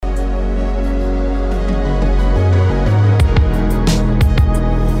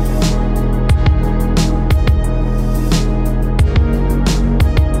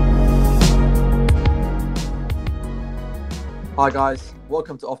Hi guys,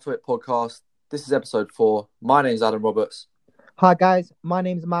 welcome to Off To It podcast. This is episode 4. My name is Adam Roberts. Hi guys, my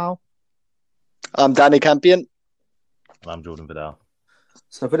name's Mal. I'm Danny Campion. I'm Jordan Vidal.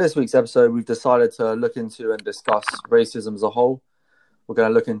 So for this week's episode, we've decided to look into and discuss racism as a whole. We're going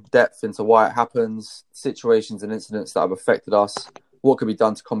to look in depth into why it happens, situations and incidents that have affected us, what could be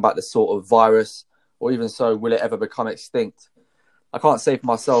done to combat this sort of virus, or even so, will it ever become extinct? I can't say for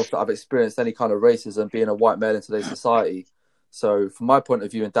myself that I've experienced any kind of racism being a white male in today's society. So from my point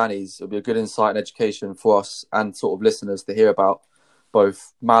of view and Danny's, it'll be a good insight and education for us and sort of listeners to hear about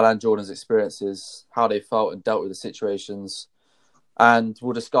both Mal and Jordan's experiences, how they felt and dealt with the situations. And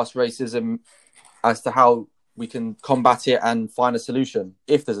we'll discuss racism as to how we can combat it and find a solution,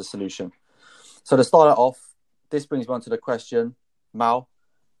 if there's a solution. So to start it off, this brings me on to the question, Mal,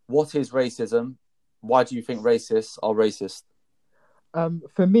 what is racism? Why do you think racists are racist?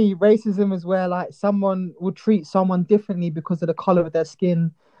 For me, racism is where like someone will treat someone differently because of the color of their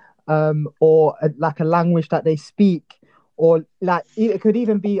skin, or like a language that they speak, or like it could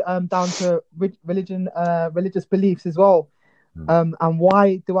even be down to religious beliefs as well. And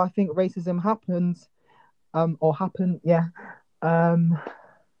why do I think racism happens? I don't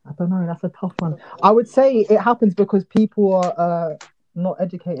know. That's a tough one. I would say it happens because people are not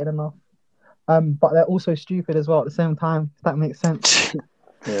educated enough. But they're also stupid as well at the same time, if that makes sense.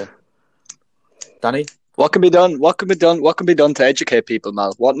 Yeah. Danny? What can be done? What can be done? What can be done to educate people,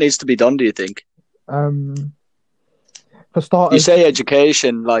 Mal? What needs to be done, do you think? For starters, you say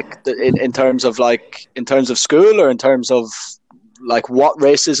education, like in terms of school, or in terms of like what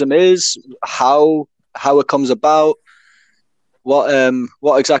racism is, how it comes about.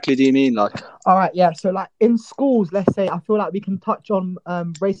 What exactly do you mean, like? All right, yeah. So, like in schools, let's say, I feel like we can touch on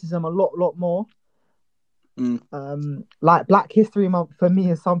racism a lot more. Like Black History Month for me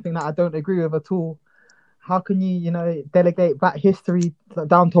is something that I don't agree with at all. How can you delegate Black history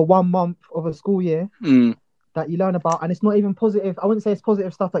down to 1 month of a school year that you learn about, and it's not even positive. I wouldn't say it's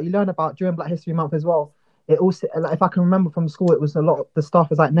positive stuff that you learn about during Black History Month as well. It also, like, if I can remember from school, it was a lot of the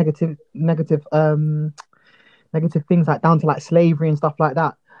stuff was like negative things, like down to like slavery and stuff like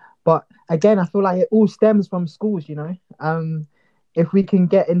that. But again, I feel like it all stems from schools, if we can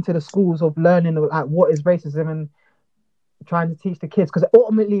get into the schools of learning like what is racism and trying to teach the kids, because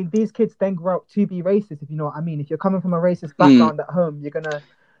ultimately these kids then grow up to be racist, if you know what I mean. If you're coming from a racist background at home, you're gonna.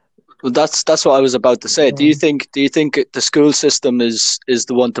 Well, that's what I was about to say. Yeah. Do you think the school system is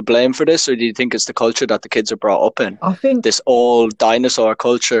the one to blame for this, or do you think it's the culture that the kids are brought up in? I think this old dinosaur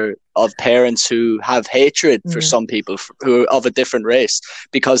culture of parents who have hatred for some people who are of a different race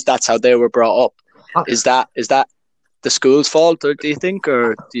because that's how they were brought up. Is that the school's fault, or do you think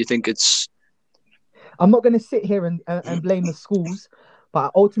it's? I'm not going to sit here and blame the schools, but I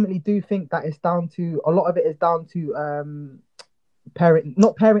ultimately do think that it's down to a lot of it is down to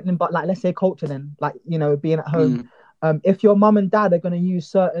not parenting, but like let's say culture. Then, like being at home. If your mum and dad are going to use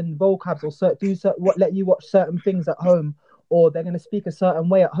certain vocabs or let you watch certain things at home, or they're going to speak a certain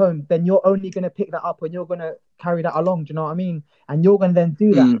way at home, then you're only going to pick that up and you're going to carry that along. Do you know what I mean? And you're going to then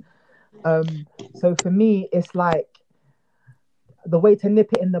do that. So for me, it's like the way to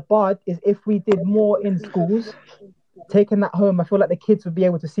nip it in the bud is if we did more in schools, taking that home. I feel like the kids would be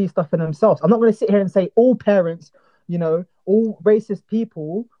able to see stuff for themselves. I'm not going to sit here and say all parents, all racist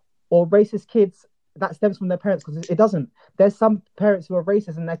people or racist kids, that stems from their parents, because it doesn't. There's some parents who are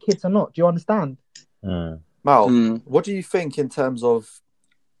racist and their kids are not. Do you understand? Mal, what do you think in terms of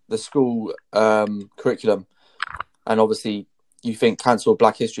the school curriculum? And obviously, you think cancel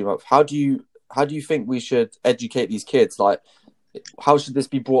Black History Month. How do you think we should educate these kids? Like, how should this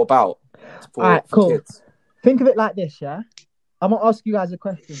be brought about for kids? Think of it like this, yeah? I'm going to ask you guys a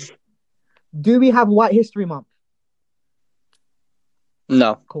question. Do we have White History Month?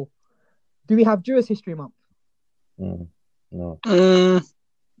 No. Cool. Do we have Jewish History Month? No.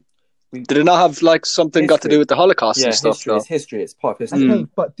 Did it not have like something got to do with the Holocaust and stuff? History. It's history. It's part of history. Okay,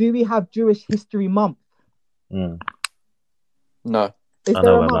 but do we have Jewish History Month? No. Is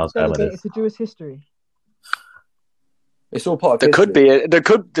there a month dedicated to Jewish history? It's all part of history. There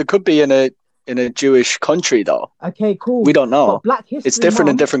could be in a Jewish country though. Okay, cool. We don't know. But Black History it's different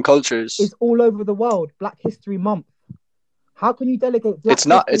Month in different cultures. It's all over the world. Black History Month. How can you delegate? It's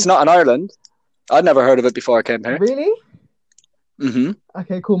not in Ireland. I'd never heard of it before I came here. Really?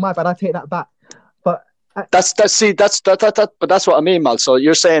 Okay, cool. My bad. I take that back. But that's what I mean, Mal. So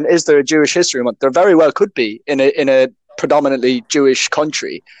you're saying, is there a Jewish History Month? There very well could be in a predominantly Jewish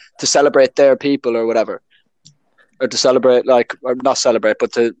country to celebrate their people or whatever, or to celebrate or not celebrate,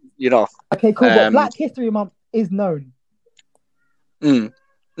 but to Okay, cool. But Black History Month is known.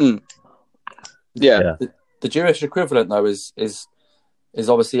 Yeah. The Jewish equivalent, though, is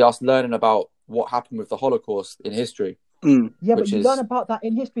obviously us learning about what happened with the Holocaust in history. Yeah, but you learn about that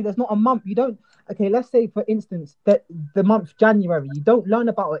in history. There's not a month. You don't. Okay, let's say for instance that the month January, you don't learn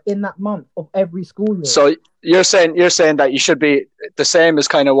about it in that month of every school year. So you're saying that you should be the same as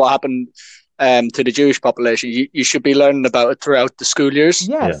kind of what happened to the Jewish population. You should be learning about it throughout the school years.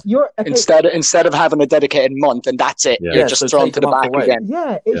 Yes, you're okay. Instead of having a dedicated month and that's it. You're just thrown to the back again.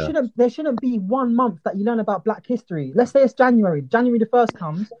 Yeah, there shouldn't be 1 month that you learn about Black history. Let's say it's January. January the 1st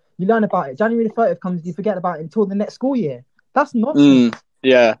comes, you learn about it. January the 30th comes, you forget about it until the next school year. That's nonsense.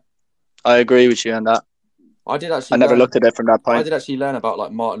 Yeah, I agree with you on that. I never looked at it from that point. I did actually learn about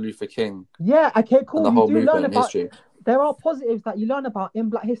like Martin Luther King. Yeah, okay, cool. And the whole movement in history. There are positives that you learn about in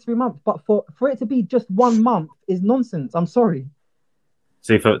Black History Month, but for it to be just 1 month is nonsense. I'm sorry.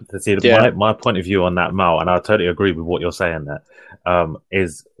 My point of view on that, Mal, and I totally agree with what you're saying there,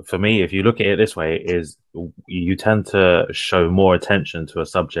 is for me, if you look at it this way, is you tend to show more attention to a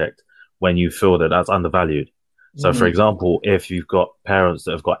subject when you feel that that's undervalued. So, for example, if you've got parents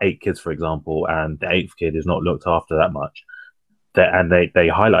that have got 8 kids, for example, and the 8th kid is not looked after that much, and they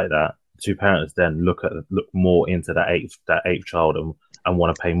highlight that, 2 parents then look more into that eighth child and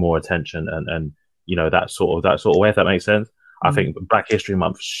want to pay more attention and you know that sort of way, if that makes sense. I think Black History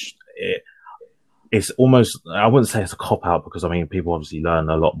Month, it's almost, I wouldn't say it's a cop out, because I mean people obviously learn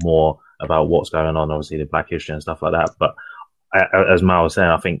a lot more about what's going on, obviously the Black history and stuff like that. But as Mal was saying,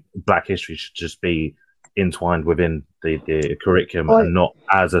 I think Black history should just be entwined within the curriculum and not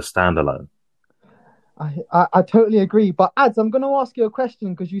as a standalone. I totally agree. But Ads, I'm going to ask you a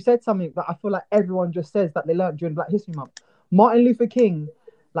question, because you said something that I feel like everyone just says that they learned during Black History Month. Martin Luther King,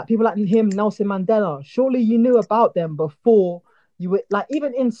 like people like him, Nelson Mandela, surely you knew about them before you were, like,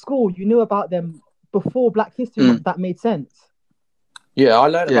 even in school, you knew about them before Black History Month. That made sense. Yeah, I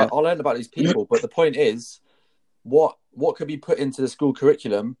learned about these people, but the point is, what could be put into the school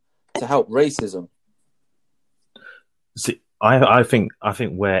curriculum to help racism? See, I think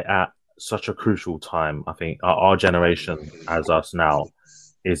we're at such a crucial time. I think our generation, as us now,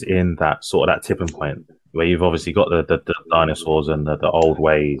 is in that sort of that tipping point where you've obviously got the dinosaurs and the old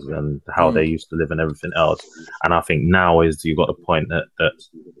ways and how they used to live and everything else. And I think now is you've got the point that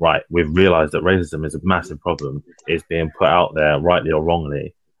right, we've realised that racism is a massive problem. It's being put out there, rightly or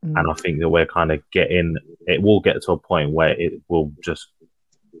wrongly. And I think that we're kind of it will get to a point where it will just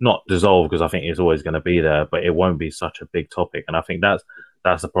not dissolve, because I think it's always going to be there, but it won't be such a big topic. And I think that's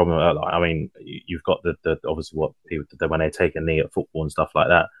the problem. I mean, you've got the obviously what people when they take a knee at football and stuff like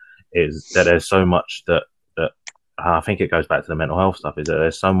that, is that there's so much that I think it goes back to the mental health stuff, is that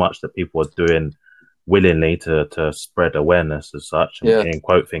there's so much that people are doing willingly to spread awareness as such, in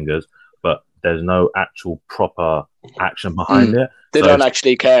quote fingers, but there's no actual proper action behind it. They don't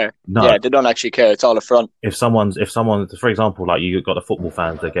actually care. No. Yeah, they don't actually care. It's all a front. If someone, for example, like you've got the football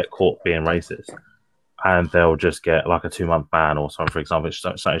fans that get caught being racist, and they'll just get like a 2-month ban or something, for example, it's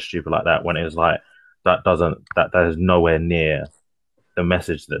something stupid like that, when it's like that is nowhere near the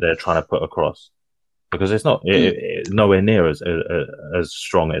message that they're trying to put across, because it's not it's nowhere near as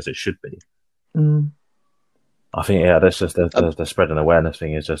strong as it should be. I think that's just the spread and awareness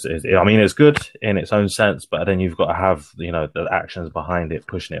thing is just. I mean, it's good in its own sense, but then you've got to have the actions behind it,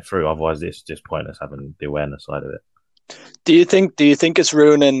 pushing it through. Otherwise, it's just pointless having the awareness side of it. Do you think it's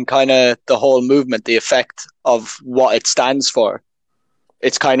ruining kind of the whole movement, the effect of what it stands for?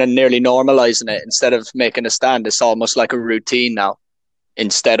 It's kind of nearly normalizing it. Instead of making a stand, it's almost like a routine now.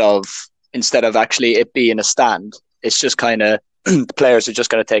 Instead of actually it being a stand, it's just kind of the players are just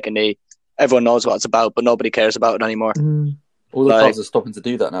going to take a knee. Everyone knows what it's about, but nobody cares about it anymore. All the clubs are stopping to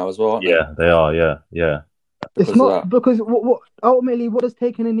do that now as well, aren't they? Yeah, they are. Yeah. It's not because what ultimately, what does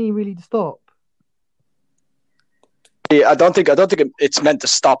taking a knee really stop? I don't think it's meant to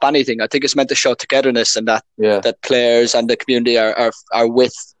stop anything. I think it's meant to show togetherness, and that players and the community are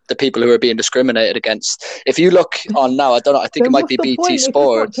with the people who are being discriminated against. If you look on now, I don't know. I think it might be BT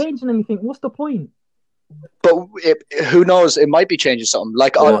Sport. If it's not changing anything, what's the point? But who knows? It might be changing something.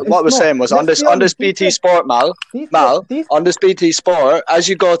 Like what we're saying was on this BT Sport, Mal, on this BT Sport, as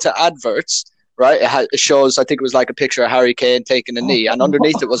you go to adverts, right? It shows. I think it was like a picture of Harry Kane taking a knee, and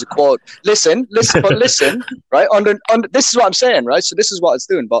underneath it was a quote. Listen, right? Under this is what I'm saying, right? So this is what it's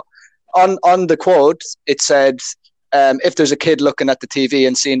doing. But on the quote, it said, if there's a kid looking at the TV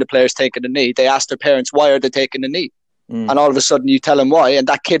and seeing the players taking a knee, they ask their parents, why are they taking a knee? And all of a sudden you tell him why, and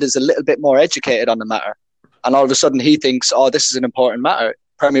that kid is a little bit more educated on the matter. And all of a sudden he thinks, oh, this is an important matter.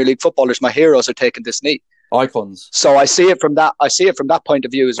 Premier League footballers, my heroes, are taking this knee. Icons. So I see it from that point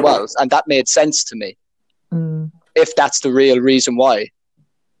of view as well. And that made sense to me. If that's the real reason why.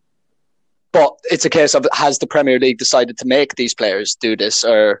 But it's a case of, has the Premier League decided to make these players do this,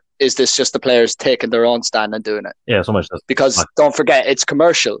 or is this just the players taking their own stand and doing it? Yeah, so much. Because don't forget, it's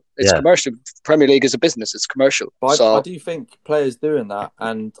commercial. It's commercial. Premier League is a business. It's commercial. But so I do think players doing that,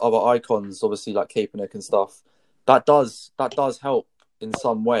 and other icons, obviously like Kaepernick and stuff, that does help in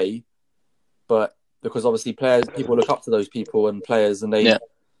some way. But because obviously people look up to those people and players, and they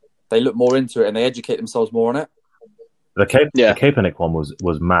look more into it and they educate themselves more on it. The Kaepernick one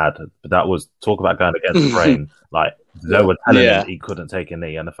was mad, but that was talk about going against the grain. Like they were telling him he couldn't take a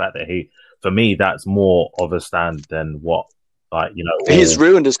knee, and the fact that for me, that's more of a stand than what, like, you know, he's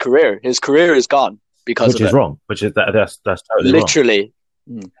ruined his career. His career is gone because which is wrong. Which is that's totally literally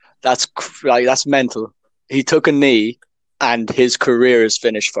wrong. That's mental. He took a knee, and his career is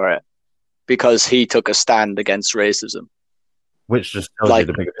finished for it because he took a stand against racism. Which just tells you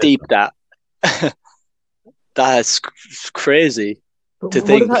the bigger deep that. That's crazy to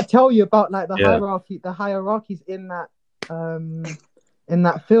think. What does that tell you about like the hierarchies in that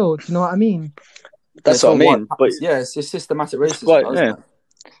field? You know what I mean? That's what I mean. But it's systematic racism.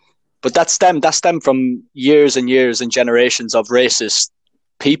 But that stemmed from years and years and generations of racist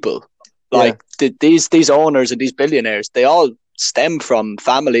people. Like these owners and these billionaires, they all stem from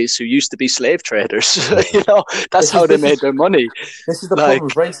families who used to be slave traders. You know, that's how they made their money. This is the problem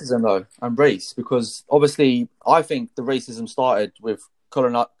with racism, though, and race, because obviously I think the racism started with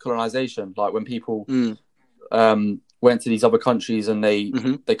colonization, like when people went to these other countries and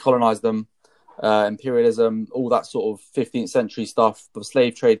they colonized them, imperialism, all that sort of 15th century stuff. The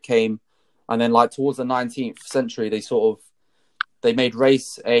slave trade came, and then like towards the 19th century, they made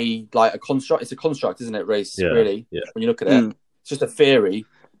race a construct. It's a construct, isn't it? Race, really. Yeah. When you look at it, it's just a theory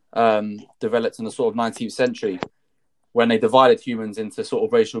developed in the sort of 19th century when they divided humans into sort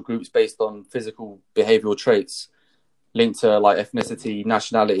of racial groups based on physical behavioral traits linked to like ethnicity,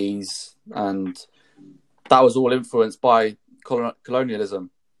 nationalities, and that was all influenced by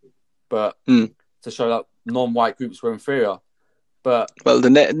colonialism. But to show that non-white groups were inferior. But the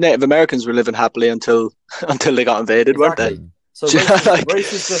Native Americans were living happily until they got invaded, weren't they? So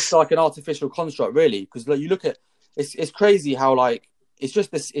race is just like an artificial construct, really, because like, you look at it's crazy how like it's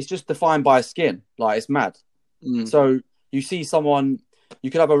just defined by skin, like it's mad. So you see someone, you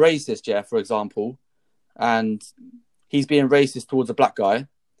could have a racist, for example, and he's being racist towards a black guy,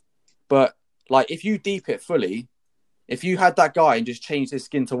 but like if you deep it fully, if you had that guy and just changed his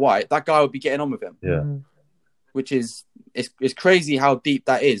skin to white, that guy would be getting on with him. Yeah, which is it's crazy how deep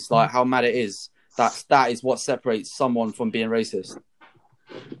that is, like how mad it is. That is what separates someone from being racist.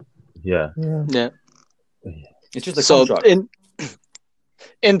 Yeah. It's just a contract.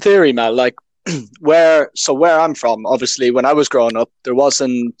 In theory, man, like where I'm from, obviously, when I was growing up, there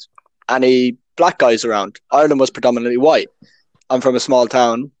wasn't any black guys around. Ireland was predominantly white. I'm from a small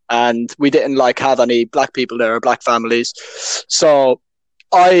town, and we didn't like have any black people there or black families. So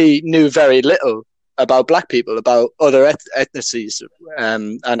I knew very little about black people, about other ethnicities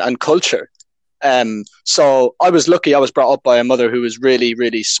and culture. So I was lucky. I was brought up by a mother who was really,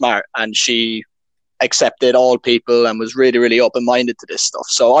 really smart, and she accepted all people and was really, really open-minded to this stuff.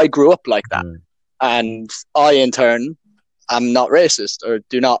 So I grew up like that. And I, in turn, am not racist or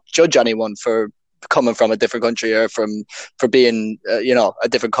do not judge anyone for coming from a different country or for being, a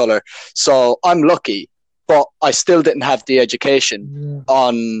different color. So I'm lucky, but I still didn't have the education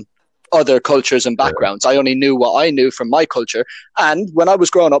on other cultures and backgrounds. I only knew what I knew from my culture. And when I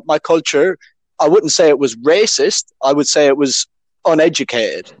was growing up, my culture, I wouldn't say it was racist. I would say it was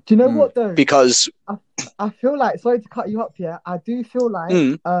uneducated. Do you know what though? Because I feel like, sorry to cut you up here, I do feel like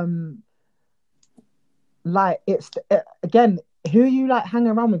it's again, who you like hang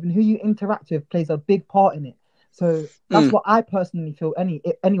around with and who you interact with plays a big part in it. So that's what I personally feel.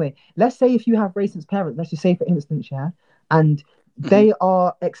 Anyway, let's say if you have racist parents, let's just say for instance, and they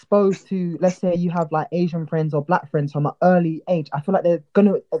are exposed to, let's say you have like Asian friends or black friends from an early age, I feel like they're going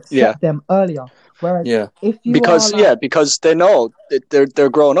to accept them earlier. Whereas if you because they know that they're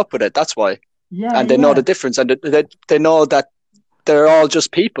growing up with it. That's why. And they know the difference, and they know that they're all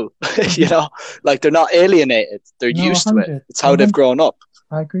just people. You know, like they're not alienated. They're used to it. It's how they've grown up.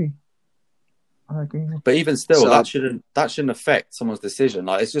 I agree. But even still, that shouldn't affect someone's decision.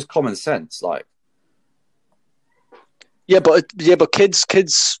 Like it's just common sense. Like. Yeah, but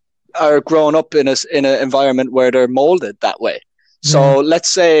kids are growing up in an environment where they're molded that way. So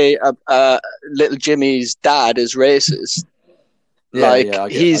let's say little Jimmy's dad is racist.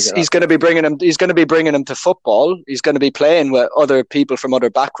 He's going to be bringing him. He's going to be bringing him to football. He's going to be playing with other people from other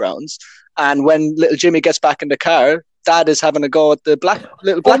backgrounds. And when little Jimmy gets back in the car, dad is having a go at the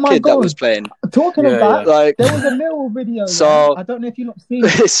little black my kid that was God. playing. Talking Yeah, of that, yeah. Like, there was a Millwall video. So- I don't know if you've not seen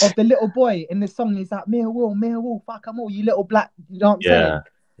it, of the little boy in the song. He's like, Millwall, fuck 'em all, you little black. You know what I'm saying?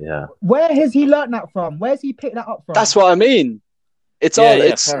 Yeah. Where has he learned that from? Where's he picked that up from? that's what I mean. It's Yeah, all. yeah,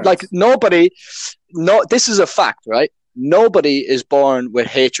 It's parents. like nobody. No, this is a fact, right? Nobody is born with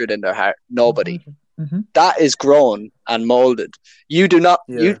hatred in their heart. Nobody. Mhm. That is grown and molded. You do not.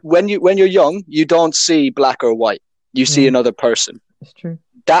 Yeah. When you're young, you don't see black or white. You see Yeah. another person. It's true.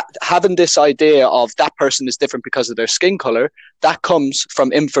 That having this idea of that person is different because of their skin color, that comes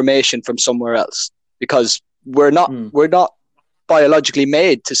from information from somewhere else. Because we're not biologically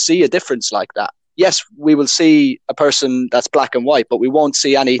made to see a difference like that. Yes, we will see a person that's black and white, but we won't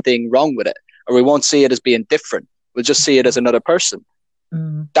see anything wrong with it, or we won't see it as being different. We'll just see it as another person.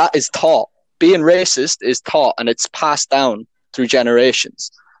 Mm. That is taught. Being racist is taught, and it's passed down through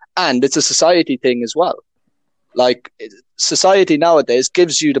generations. And it's a society thing as well. Like, society nowadays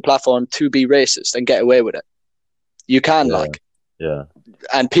gives you the platform to be racist and get away with it. You can, Yeah.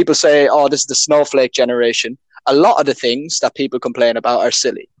 and people say, oh, this is the snowflake generation. A lot of the things that people complain about are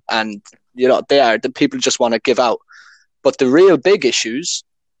silly, and they are. The people just want to give out. But the real big issues,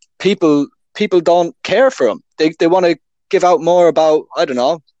 people don't care for them. They want to give out more about, I don't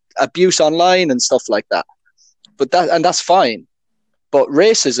know, abuse online and stuff like that. That's fine. But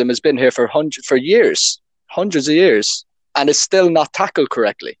racism has been here for years, hundreds of years, and it's still not tackled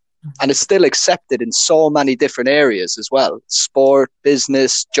correctly. And it's still accepted in so many different areas as well. Sport,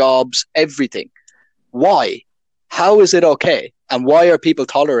 business, jobs, everything. Why? How is it okay? And why are people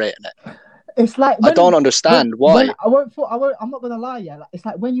tolerating it? It's like I don't understand why. I'm not gonna lie, yeah. Like, it's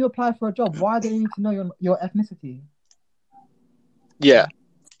like when you apply for a job, why do they need to know your ethnicity? Yeah,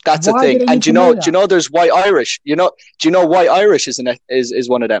 that's a Why do thing. they And need do you to know? know Do you know? There's white Irish. Do you know white Irish is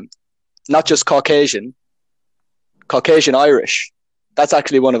one of them? Not just Caucasian. Caucasian Irish. That's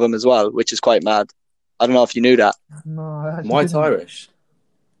actually one of them as well, which is quite mad. I don't know if you knew that. No, I actually White didn't. Irish.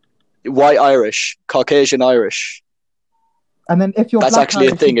 White Irish, Caucasian Irish. And then if you're That's black actually a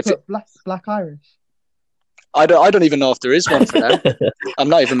Irish, thing. you If put black Irish. I don't even know if there is one for that. I'm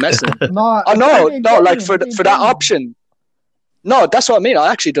not even messing. No, Oh no, it's no, like genuine, for that option. No, that's what I mean.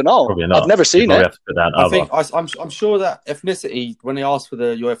 I actually don't know. Probably not. I've never You seen probably it. have to put down I other. think I'm sure that ethnicity, when they ask for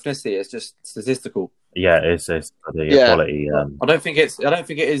your ethnicity, it's just statistical. Yeah, it's the Yeah. equality. I don't think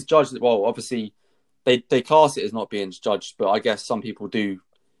it is judged. Well, obviously, they class it as not being judged, but I guess some people do.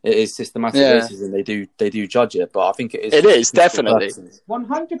 It is systematic Yeah. racism. They do judge it, but I think it is. It for is, statistical definitely. purposes.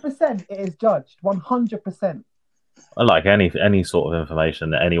 100%, it is judged. 100%. Like any sort of information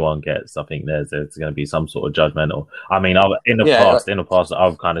that anyone gets, I think there's going to be some sort of judgmental. I mean, in the past,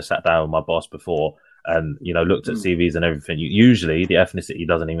 I've kind of sat down with my boss before and looked at CVs and everything. Usually, the ethnicity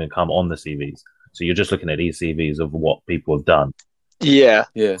doesn't even come on the CVs, so you're just looking at these CVs of what people have done. Yeah.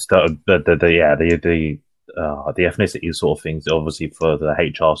 Yeah. So the ethnicity sort of things, obviously for the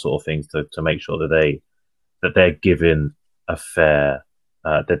HR sort of things to make sure that they're given a fair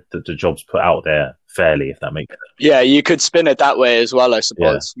that the jobs put out there fairly, if that makes sense. Yeah, you could spin it that way as well, I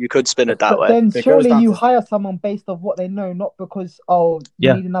suppose. You could spin it that But way. then It goes surely down you to- hire someone based on what they know, not because, you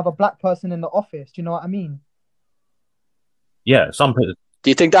Yeah. need another black person in the office. Do you know what I mean? Yeah, some people. Do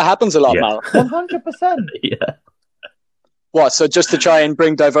you think that happens a lot, Yeah. Mal? 100%. Yeah, What? So just to try and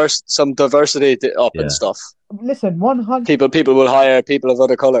bring some diversity up Yeah. and stuff. Listen, 100. People will hire people of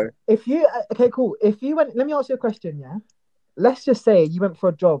other color. If you okay, cool. If you went, let me ask you a question. Yeah, let's just say you went for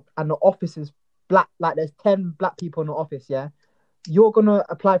a job and the office is black. Like there's 10 black people in the office. Yeah, you're gonna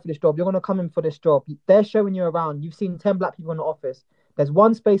apply for this job. You're gonna come in for this job. They're showing you around. You've seen 10 black people in the office. There's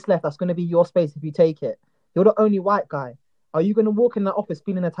one space left. That's gonna be your space if you take it. You're the only white guy. Are you gonna walk in that office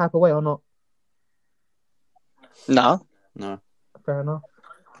feeling a type of way or not? No, Fair enough.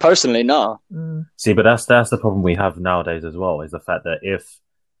 personally, no. see, but that's the problem we have nowadays as well, is the fact that if,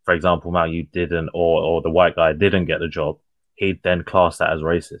 for example, Mal, you didn't, or the white guy didn't get the job, he'd then class that as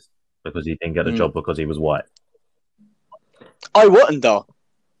racist because he didn't get the job because he was white. I wouldn't though.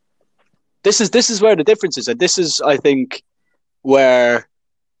 This is where the difference is, and this is, I think, where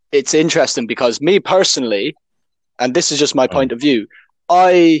it's interesting because me personally, and this is just my point of view,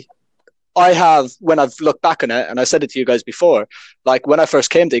 I have, when I've looked back on it, and I said it to you guys before, like when I first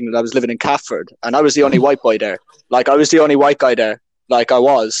came to England, I was living in Catford, and I was the only white boy there. Like I was the only white guy there, like I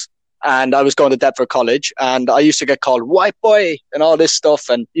was. And I was going to Deptford College, and I used to get called white boy and all this stuff,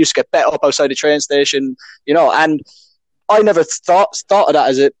 and used to get bet up outside the train station, and I never thought of that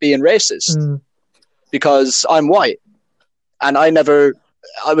as it being racist because I'm white, and I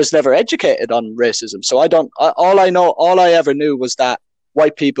was never educated on racism. So all I ever knew was that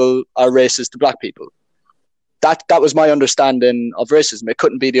white people are racist to black people. That was my understanding of racism. It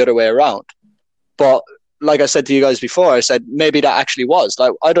couldn't be the other way around. But like I said to you guys before, I said maybe that actually was.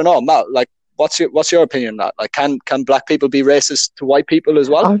 Like, I don't know, Matt. Like, what's your opinion on that? Like, can black people be racist to white people as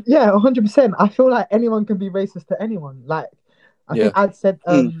well? Yeah, 100%. I feel like anyone can be racist to anyone. Like, I think I'd said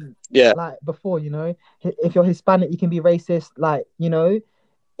like before, you know, if you're Hispanic, you can be racist. Like, you know,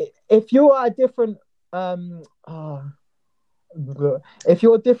 if you are a different if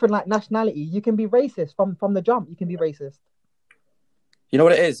you're a different like nationality, you can be racist from the jump. You can be racist. You know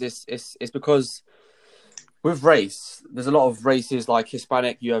what it is? It's because with race, there's a lot of races like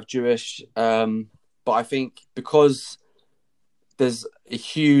Hispanic. You have Jewish, but I think because there's a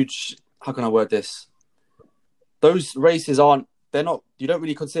huge, how can I word this? Those races they're not. You don't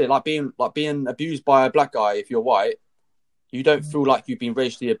really consider like being abused by a black guy if you're white. You don't feel like you've been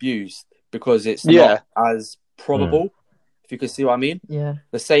racially abused because it's not as probable. If you can see what I mean. Yeah.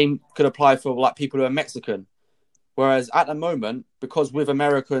 The same could apply for like people who are Mexican. Whereas at the moment, because with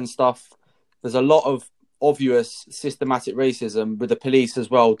America and stuff, there's a lot of obvious systematic racism with the police as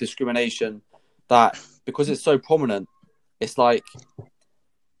well, discrimination, that because it's so prominent, it's like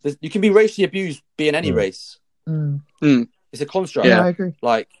you can be racially abused being any race. It's a construct. Yeah, I agree.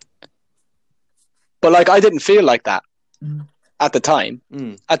 Like, but like I didn't feel like that at the time.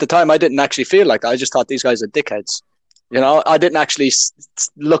 At the time, I didn't actually feel like that. I just thought these guys are dickheads. You know, I didn't actually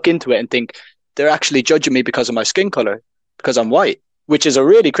look into it and think they're actually judging me because of my skin color, because I'm white, which is a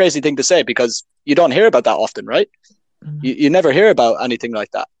really crazy thing to say because you don't hear about that often, right? You never hear about anything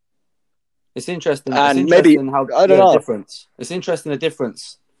like that. It's interesting. And it's maybe, interesting how I don't know. Difference. It's interesting the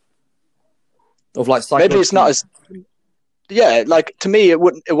difference of like psychology. Maybe it's not as, like to me, it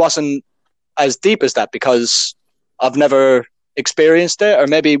wasn't as deep as that because I've never experienced it, or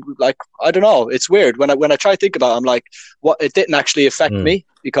maybe like I don't know. It's weird when I try to think about it, I'm like, what? It didn't actually affect me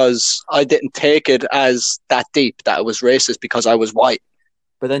because I didn't take it as that deep that it was racist because I was white.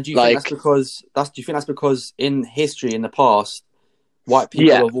 But then, do you think that's because in history in the past, white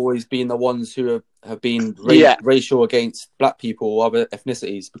people have always been the ones who have been racial against black people or other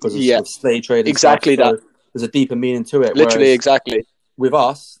ethnicities because of slave trade? And exactly stuff. that. So there's a deeper meaning to it. Literally, whereas exactly. With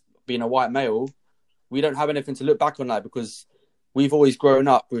us being a white male, we don't have anything to look back on that because we've always grown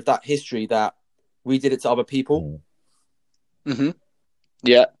up with that history that we did it to other people. Mm-hmm.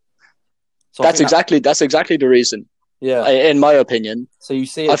 Yeah. So that's exactly the reason. Yeah. In my opinion. So you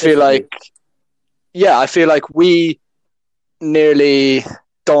see it I feel like we nearly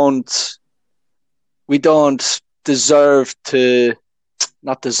don't deserve to,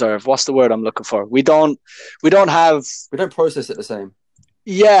 not deserve, what's the word I'm looking for? We don't process it the same.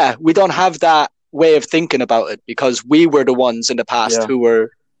 Yeah, we don't have that way of thinking about it because we were the ones in the past who were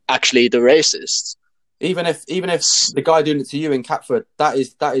actually the racists. Even if the guy doing it to you in Catford, that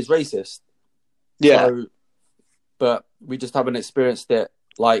is racist. Yeah. So, but we just haven't experienced it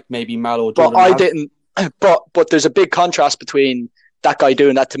like maybe Mal or But Jordan I didn't. But there's a big contrast between that guy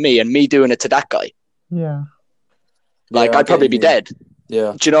doing that to me and me doing it to that guy. Yeah. Like, I'd probably be dead.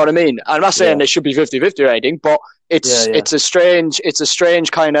 Yeah. Do you know what I mean? I'm not saying it should be 50-50 or anything, but it's a strange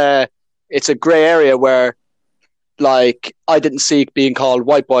kind of, it's a grey area where, like, I didn't see being called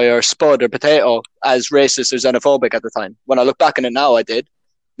white boy or spud or potato as racist or xenophobic at the time. When I look back on it now, I did.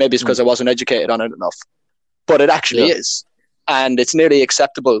 Maybe it's because I wasn't educated on it enough. But it actually is. And it's nearly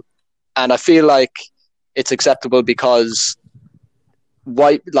acceptable. And I feel like it's acceptable because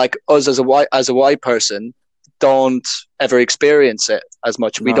us as a white person don't ever experience it as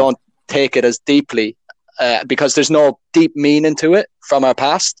much. No. We don't take it as deeply because there's no deep meaning to it from our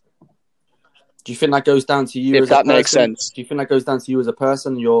past. Do you think that goes down to you? If that makes sense. Do you think that goes down to you as a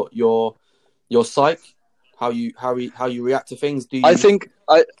person, your psyche, how you react to things? Do you? I think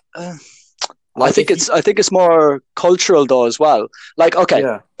it's more cultural though as well. Like,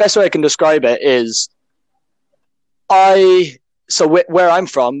 okay, best way I can describe it is, where I'm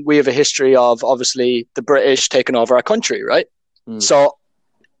from, we have a history of obviously the British taking over our country, right? So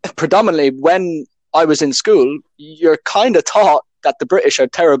predominantly when I was in school, you're kind of taught that the British are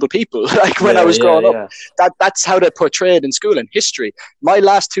terrible people. Like when I was growing up, that's how they portrayed in school and history. My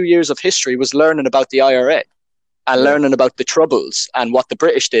last 2 years of history was learning about the IRA and learning about the Troubles and what the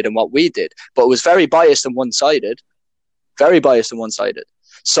British did and what we did. But it was very biased and one-sided. Very biased and one-sided.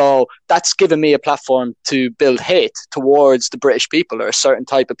 So that's given me a platform to build hate towards the British people or a certain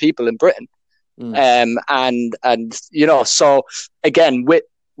type of people in Britain. And you know, so again, with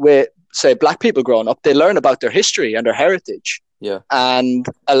say black people growing up, they learn about their history and their heritage. Yeah. And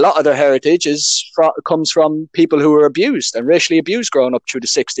a lot of their heritage comes from people who were abused and racially abused growing up through the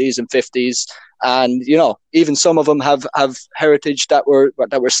 60s and 50s. And, you know, even some of them have heritage that were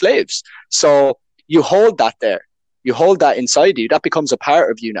slaves. So you hold that there. You hold that inside you. That becomes a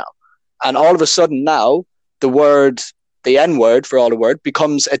part of you now. And all of a sudden now, the N-word, for all the word,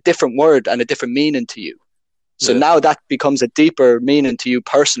 becomes a different word and a different meaning to you. So now that becomes a deeper meaning to you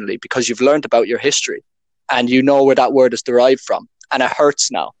personally because you've learned about your history and you know where that word is derived from. And it hurts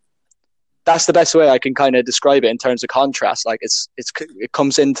now. That's the best way I can kind of describe it in terms of contrast. Like it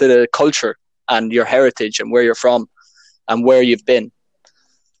comes into the culture and your heritage and where you're from and where you've been.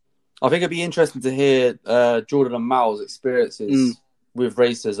 I think it'd be interesting to hear Jordan and Mal's experiences with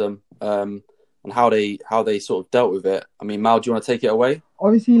racism and how they sort of dealt with it. I mean, Mal, do you want to take it away?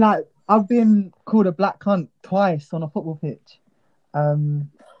 Obviously, like, I've been called a black cunt twice on a football pitch.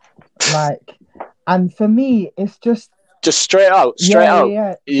 And for me, it's just straight out.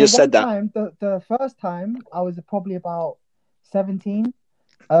 Yeah. You just said that. The first time, I was probably about 17.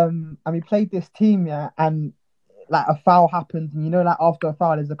 And we played this team, and like a foul happened, and like after a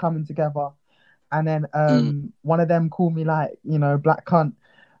foul, there's a coming together, and then one of them called me like black cunt.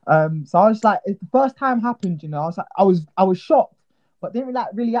 So I was like, the first time happened, I was like, I was shocked, but didn't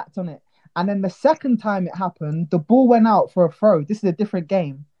really act on it. And then the second time it happened, the ball went out for a throw. This is a different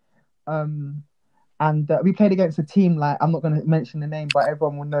game, and we played against a team, like, I'm not going to mention the name, but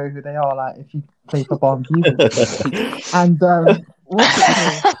everyone will know who they are, like, if you play for Barnsley. And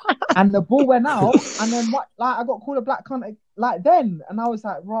and the ball went out, and then I got called a black cunt like then, and I was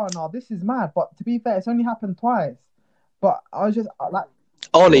like, "Raw, no, this is mad." But to be fair, it's only happened twice. But I was just like,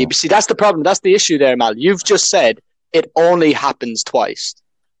 only. See, that's the problem. That's the issue there, Mal. You've just said it only happens twice.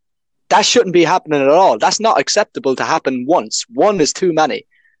 That shouldn't be happening at all. That's not acceptable to happen once. One is too many.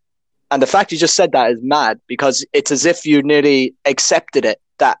 And the fact you just said that is mad, because it's as if you nearly accepted it.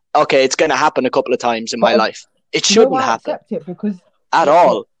 That, okay, it's going to happen a couple of times in my life. It shouldn't happen. I accept it because at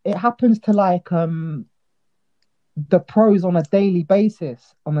all. It happens to like the pros on a daily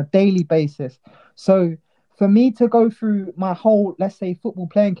basis. So for me to go through my whole, let's say, football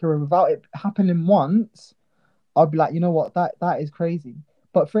playing career without it happening once, I'd be like, you know what, that is crazy.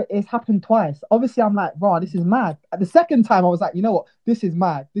 But for it's happened twice. Obviously, I'm like, wow, this is mad. At the second time, I was like, you know what, this is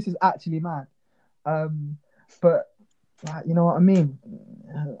mad. This is actually mad. But like, you know what I mean?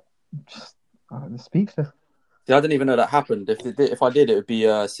 I'm speechless. See, I didn't even know that happened. If I did, it would be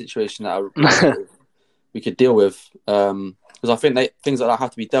a situation that we could deal with. Because I think things like that have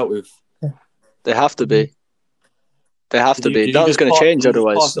to be dealt with. They have to be. They have to be. Nothing's going to change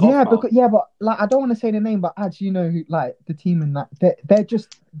otherwise. Yeah, but like, I don't want to say the name, but actually, who, like, the team and that, they're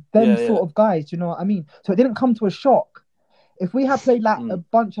just them sort of guys. You know what I mean? So it didn't come to a shock. If we had played like a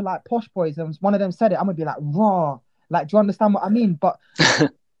bunch of like posh boys and one of them said it, I'm gonna be like, raw. Like, do you understand what I mean? But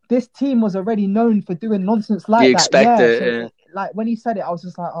this team was already known for doing nonsense like that. You expect it. So, like, when he said it, I was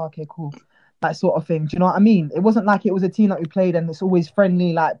just like, oh, okay, cool. That sort of thing. Do you know what I mean? It wasn't like it was a team that we played and it's always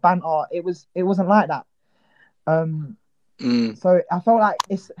friendly, like banter. It wasn't like that. So I felt like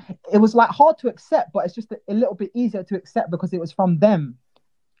it was like hard to accept, but it's just a little bit easier to accept because it was from them.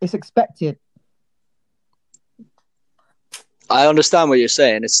 It's expected. I understand what you're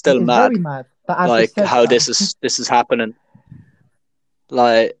saying. It's still mad. Very mad. Like how this is happening.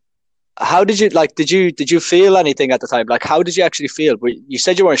 Like, how did you did you feel anything at the time? Like, how did you actually feel? You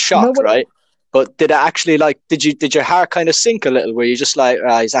said you weren't shocked, right? But did it actually, like, did your heart kind of sink a little? Were you just like,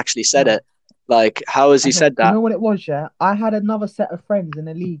 he's actually said it? Like, how has he said that? You know what it was, yeah? I had another set of friends in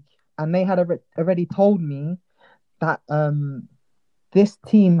the league, and they had already told me that this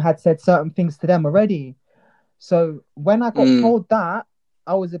team had said certain things to them already. So when I got told that,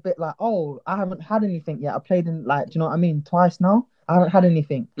 I was a bit like, oh, I haven't had anything yet. I played in, like, do you know what I mean? Twice now. I haven't had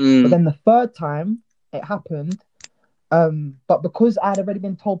anything. But then the third time it happened, but because I had already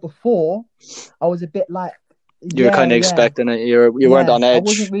been told before, I was a bit like, you were kind of expecting it. You weren't on edge. I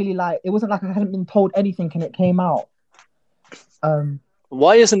wasn't really like, it wasn't like I hadn't been told anything and it came out.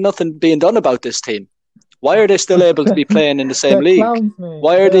 Why isn't nothing being done about this team? Why are they still able to be playing in the same league? Clowns,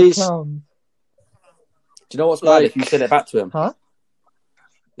 why are these? Clowns. Do you know what's bad if you said it back to him? Huh?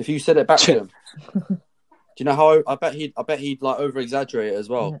 If you said it back to him, do you know how I bet he'd like over exaggerate it as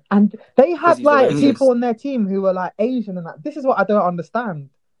well. Yeah. And they had like people on their team who were like Asian and that. This is what I don't understand.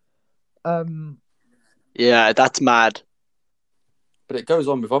 Yeah, that's mad. But it goes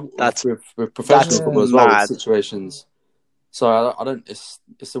on with professional football as well, with situations. So I don't. It's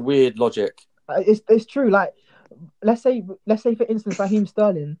a weird logic. It's true. Like, let's say for instance, Raheem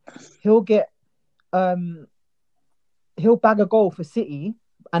Sterling, he'll bag a goal for City,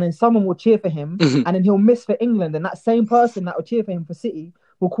 and then someone will cheer for him, and then he'll miss for England, and that same person that will cheer for him for City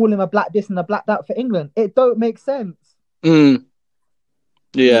will call him a black this and a black that for England. It don't make sense.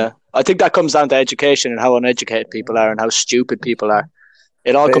 Yeah, I think that comes down to education and how uneducated people are and how stupid people are.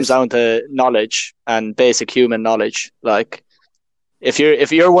 It all But comes it's- down to knowledge and basic human knowledge. Like, if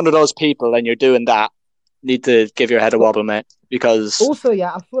you're one of those people and you're doing that, you need to give your head a wobble, mate, because Also,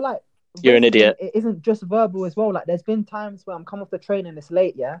 yeah, I feel like you're an racism, idiot. it isn't just verbal as well. Like, there's been times where I'm come off the train and it's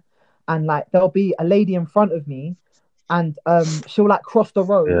late, yeah, and like there'll be a lady in front of me, and she'll like cross the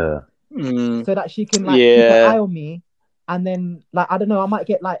road Yeah. so that she can like keep an Yeah. eye on me, and then like I don't know, I might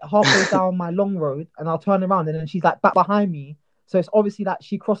get like halfway down my long road and I'll turn around and then she's like back behind me. So it's obviously that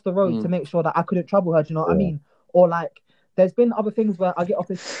she crossed the road to make sure that I couldn't trouble her. Do you know what I Yeah. mean? Or like, there's been other things where I get off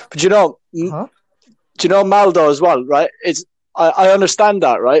this. But you know, Huh? do you know Maldo as well, right? I understand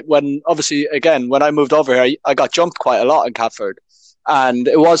that, right? When obviously, again, when I moved over here, I got jumped quite a lot in Catford, and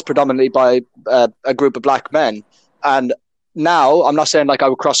it was predominantly by a group of black men. And now, I'm not saying like I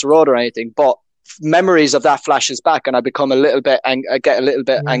would cross the road or anything, but memories of that flashes back, and I become a little bit, I get a little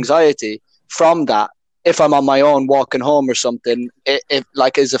bit anxiety from that. If I'm on my own walking home or something, it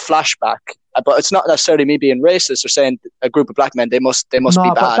like is a flashback. But it's not necessarily me being racist or saying a group of black men they must be But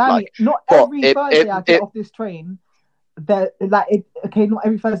bad. Danny, Like, not but every Thursday I get off this train. Okay, not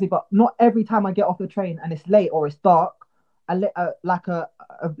every Thursday, but not every time I get off the train and it's late or it's dark, a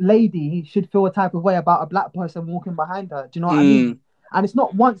lady should feel a type of way about a black person walking behind her. Do you know what I mean? And it's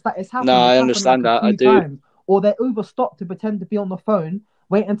not once that it's happened. No, I it's understand happened like that. a I few do. times. Or they overstop to pretend to be on the phone,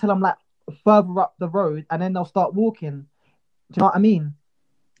 wait until I'm like further up the road, and then they'll start walking. Do you know what I mean?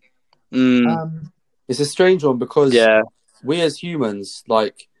 It's a strange one because Yeah. we as humans,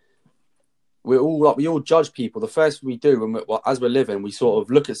 like, we all judge people. The first thing we do as we're living, we sort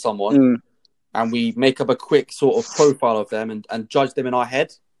of look at someone and we make up a quick sort of profile of them and judge them in our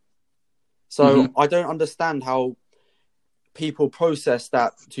head. So I don't understand how people process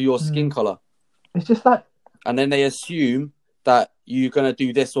that to your skin color. It's just that, and then they assume that you're gonna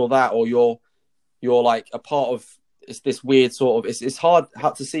do this or that, or you're like a part of. It's this weird sort of. It's hard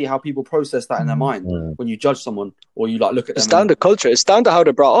to see how people process that in their mind when you judge someone or you like look at them. It's down to culture. It's down to how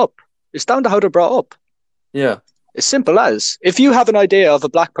they're brought up. Yeah. It's simple as, if you have an idea of a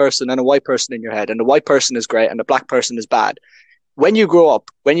black person and a white person in your head, and the white person is great and the black person is bad, when you grow up,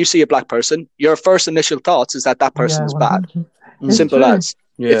 when you see a black person, your first initial thoughts is that person is bad. Simple as.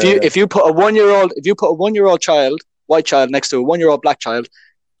 Yeah. If you put a 1-year-old white child next to a 1-year-old black child,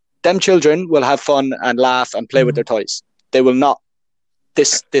 them children will have fun and laugh and play with their toys. They will not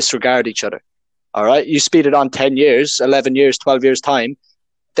disregard each other. All right, you speed it on 10 years, 11 years, 12 years time.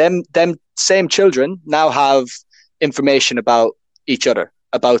 Them same children now have information about each other,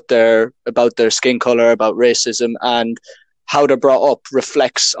 about their skin color, about racism, and how they're brought up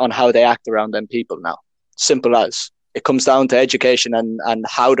reflects on how they act around them people now. Simple as. It comes down to education and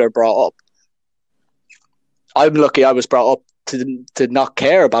how they're brought up. I'm lucky I was brought up to not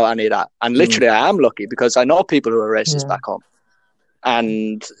care about any of that. And literally I am lucky because I know people who are racist back home.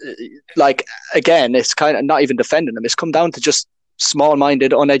 And like, again, it's kind of not even defending them. It's come down to just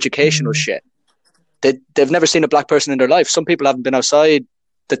small-minded, uneducational shit. They've never seen a black person in their life. Some people haven't been outside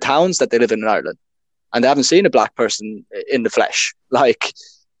the towns that they live in Ireland, and they haven't seen a black person in the flesh. Like,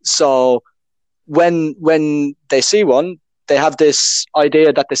 so when they see one, they have this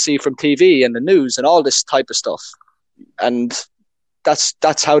idea that they see from TV and the news and all this type of stuff, and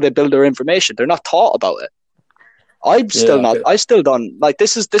that's how they build their information. They're not taught about it. I still don't like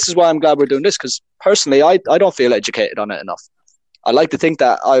this is why I'm glad we're doing this, because personally I don't feel educated on it enough. I like to think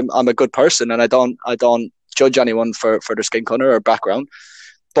that I'm a good person and I don't judge anyone for their skin color or background.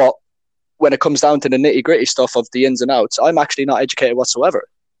 But when it comes down to the nitty gritty stuff of the ins and outs, I'm actually not educated whatsoever.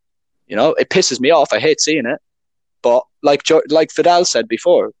 You know, it pisses me off. I hate seeing it. But like Fidel said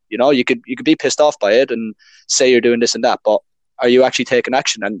before, you know, you could be pissed off by it and say you're doing this and that, but are you actually taking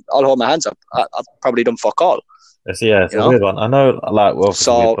action? And I'll hold my hands up. I've probably done fuck all. It's a weird one. I know, like, well,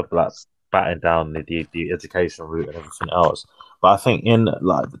 obviously we put like batting down the education route and everything else. But I think in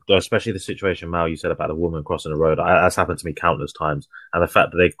like, especially the situation, Mal, you said about a woman crossing the road, that's happened to me countless times. And the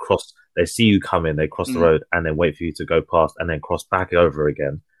fact that they see you coming, they cross the road and then wait for you to go past and then cross back over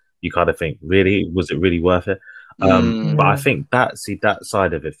again. You kind of think, really, was it really worth it? But I think that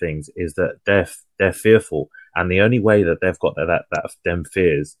side of it, things is that they're fearful, and the only way that they've got that them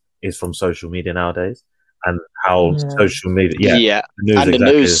fears is from social media nowadays, and how social media, the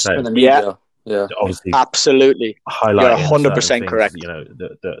news, and the media. Yeah, obviously, absolutely. Highlighting, you're 100% correct. You know,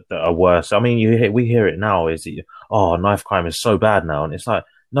 that are worse. I mean, we hear it now. Is knife crime is so bad now, and it's like,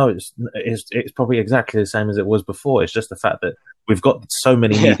 no, it's probably exactly the same as it was before. It's just the fact that we've got so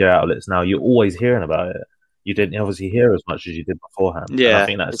many media outlets now. You're always hearing about it. You didn't obviously hear as much as you did beforehand. Yeah, and I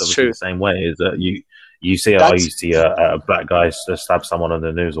think that's obviously true. The same way. Is that you see a black guy stab someone on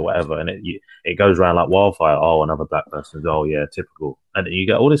the news or whatever, and it goes around like wildfire. Oh, another black person. Oh, yeah, typical. And you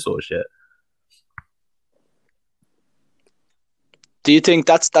get all this sort of shit. Do you think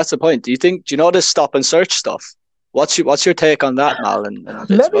that's the point? Do you know this stop and search stuff? What's your take on that, Mal? And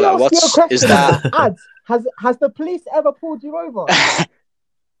let me ask you a question. Is that Ads, has the police ever pulled you over?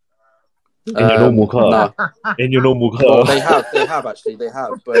 In your normal car? No. In your normal car? Well, they have actually, but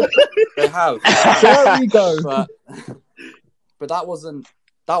they have. There we go. But that wasn't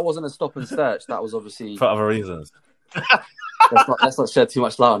a stop and search. That was obviously for other reasons. Let's not shed too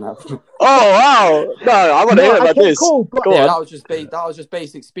much light on that. Oh wow! No, I want to hear about this. Cool, Go on. That was just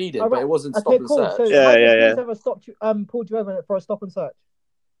basic speeding, but it wasn't stop and search. So yeah. Ever stopped you, pulled you over for a stop and search?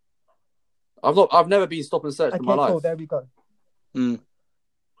 I've never been stop and search in my life. Cool, there we go.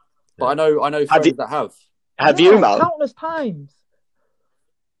 But I know friends that have. Have you, Mal? Countless times.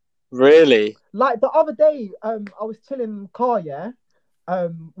 Really? Like the other day, I was chilling in the car,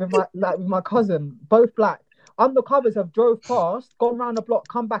 with my cousin, both black. Undercovers have drove past, gone round the block,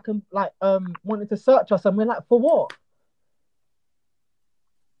 come back and wanted to search us, and we're like, for what?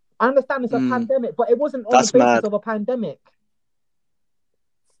 I understand it's a pandemic, but it wasn't on the basis of a pandemic.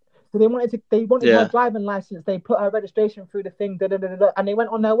 So they wanted her driving license. They put her registration through the thing, and they went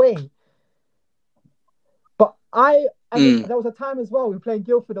on their way. But there was a time as well. We were playing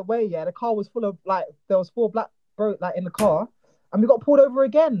Guildford away. Yeah, the car was full of there was 4 black bro in the car, and we got pulled over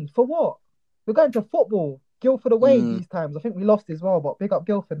again. For what? We're going to football. Guildford away these times. I think we lost as well, but big up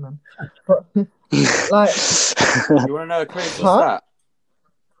Guildford, man. But you want to know a crazy stat?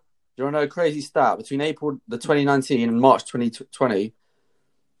 Do you want to know a crazy stat? Between April 2019 and March 2020,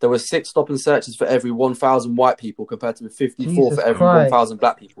 there were 6 stop and searches for every 1,000 white people, compared to 54 for every 1,000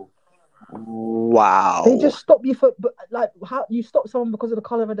 black people. Wow! They just stop you how you stop someone because of the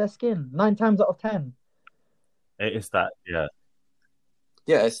color of their skin? 9 times out of 10. It is that, yeah.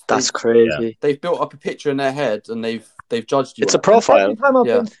 Yeah, that's crazy. They've built up a picture in their head, and they've judged you. It's a profile. Every time I've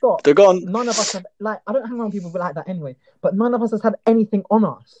been stopped, they're gone. None of us have I don't hang around people like that anyway. But none of us has had anything on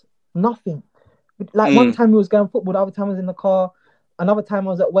us. Nothing. One time we was going football, the other time I was in the car, another time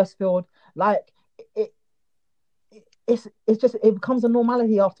I was at Westfield. It becomes a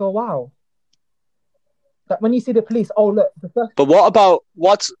normality after a while. Like when you see the police, oh look. But what about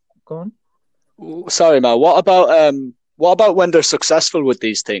what's? Go on. Sorry, Mal. What about when they're successful with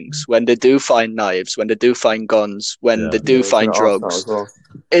these things? When they do find knives, when they do find guns, when they do find drugs? Well.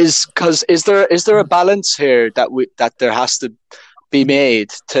 Is there a balance here that there has to be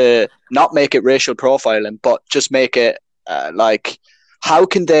made to not make it racial profiling, but just make it how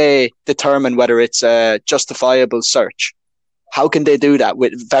can they determine whether it's a justifiable search? How can they do that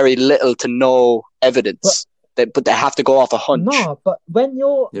with very little to no evidence? But they have to go off a hunch. No, but when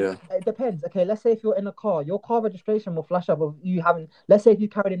it depends. Okay, let's say if you're in a car, your car registration will flash up of you having. Let's say if you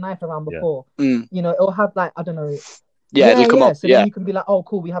carried a knife around before, it'll have I don't know. It'll come up. So then you can be like, oh,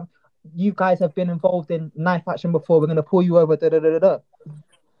 cool. You guys have been involved in knife action before. We're gonna pull you over.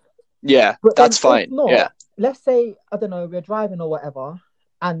 Yeah, but that's fine. Not, let's say I don't know, we're driving or whatever,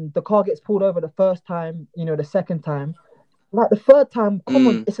 and the car gets pulled over the first time. The second time. The third time, come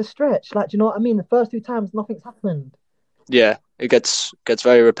on, it's a stretch. Do you know what I mean? The first 2 times, nothing's happened. Yeah, it gets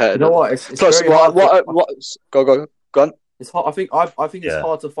very repetitive. You know what? It's plus what? Go on. It's hard. I think it's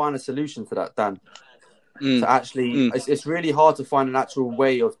hard to find a solution to that, Dan. To actually, it's really hard to find an actual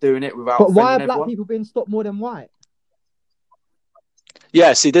way of doing it without. But why are black everyone. people being stopped more than white?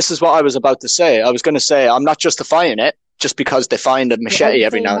 Yeah, see, this is what I was about to say. I was going to say I'm not justifying it just because they find a machete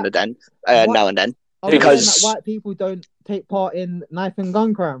every now and then. Because white people don't take part in knife and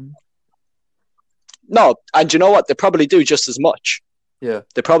gun crime. No, and you know what? They probably do just as much. Yeah,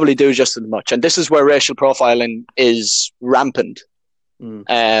 they probably do just as much, and this is where racial profiling is rampant.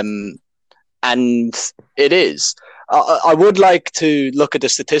 And it is. I would like to look at the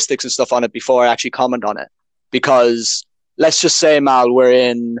statistics and stuff on it before I actually comment on it, because let's just say, Mal, we're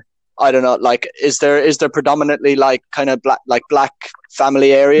in. I don't know. Is there predominantly kind of black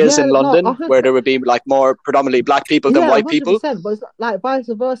family areas in London where there would be more predominantly black people than white people? But it's vice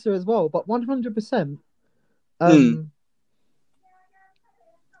versa as well. But 100%.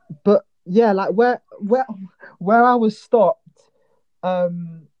 But yeah, where I was stopped.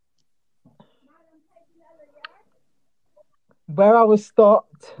 Where I was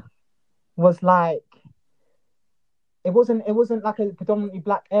stopped was it wasn't like a predominantly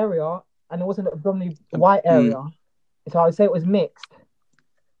black area, and it wasn't a predominantly white area. So I would say it was mixed.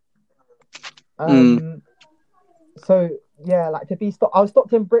 So yeah, to be stopped, I was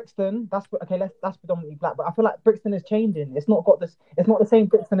stopped in Brixton. That's predominantly black, but I feel like Brixton is changing. It's not the same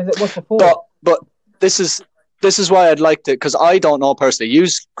Brixton as it was before. But this is why I'd like to, because I don't know personally. You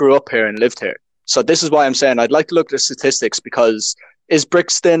grew up here and lived here, so this is why I'm saying I'd like to look at the statistics, because is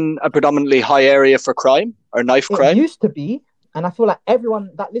Brixton a predominantly high area for crime or knife crime? It used to be, and I feel like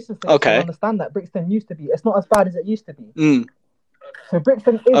everyone that listens to this will understand that Brixton used to be. It's not as bad as it used to be. So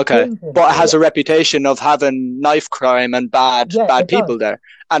Brixton is changing, but it has a reputation of having knife crime and bad people there,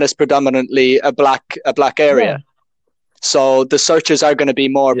 and it's predominantly a black area. Yeah. So the searches are going to be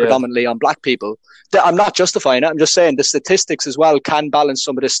more predominantly on black people. I'm not justifying it. I'm just saying the statistics as well can balance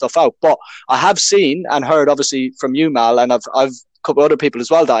some of this stuff out. But I have seen and heard, obviously, from you, Mal, and I've a couple other people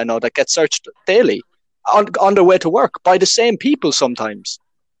as well that I know that get searched daily on their way to work by the same people sometimes,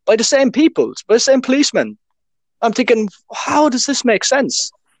 by the same policemen. I'm thinking, how does this make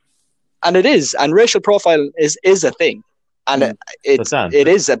sense? And it is, and racial profiling is a thing, and it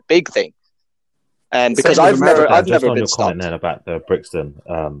is a big thing. And because I've never been stopped. Then about the Brixton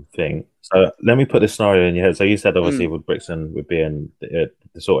thing. So let me put this scenario in your head. So you said obviously with Brixton would be in the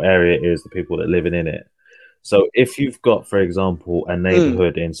sort of area is the people that living in it. So if you've got, for example, a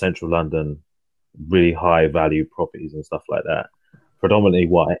neighbourhood in central London, really high value properties and stuff like that, predominantly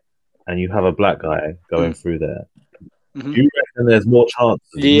white, and you have a black guy going through there, do you reckon there's more chance?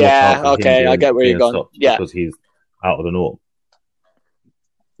 Yeah, okay, I get where you're going. Yeah, because he's out of the norm.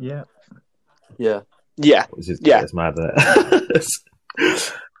 Yeah. Yeah. It's mad.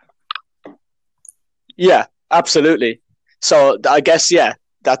 Yeah, absolutely. So I guess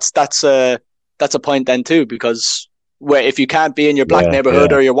that's a point then too, because if you can't be in your black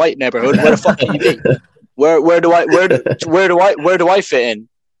neighborhood or your white neighborhood, where the fuck can you be? Where do I fit in?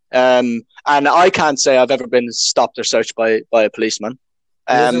 And I can't say I've ever been stopped or searched by a policeman.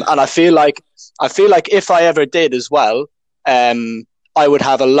 And I feel like if I ever did as well, I would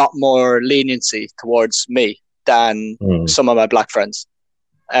have a lot more leniency towards me than some of my black friends.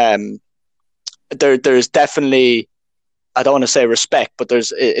 There's definitely, I don't want to say respect, but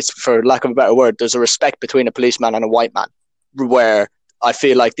it's for lack of a better word, there's a respect between a policeman and a white man, where I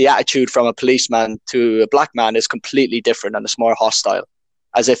feel like the attitude from a policeman to a black man is completely different, and it's more hostile,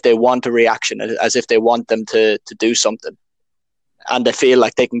 as if they want a reaction, as if they want them to do something, and they feel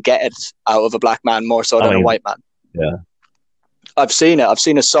like they can get it out of a black man more so than a white man. Yeah. I've seen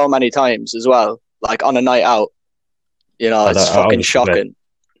it so many times as well, like on a night out. It's fucking shocking.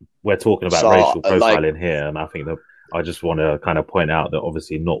 We're talking about racial profiling here, and I think that I just want to kind of point out that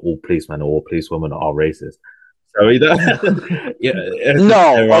obviously not all policemen or all policewomen are racist. So of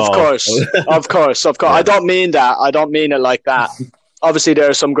course. Yeah. I don't mean that. I don't mean it like that. Obviously, there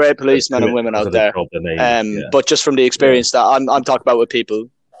are some great policemen and women out there. But just from the experience that I'm talking about with people,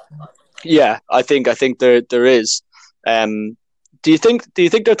 I think there is. Do you think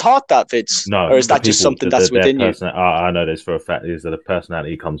they're taught that, Vince? No, or is that just something that's within you? I know this for a fact. Is that the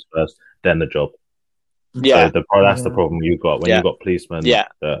personality comes first, then the job. Yeah, so that's the problem you've got when you've got policemen.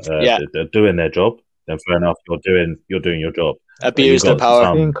 They're doing their job. Then fair enough, you're doing your job. Abuse their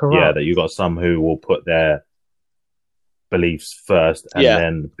power. That you got some who will put their beliefs first, and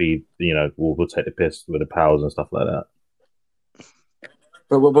then will take the piss with the powers and stuff like that.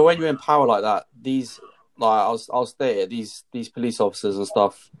 But when you're in power like that, I'll state it. These police officers and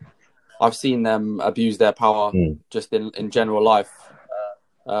stuff, I've seen them abuse their power just in general life,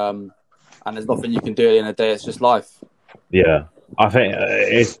 and there's nothing you can do at the end of the day. It's just life. Yeah, I think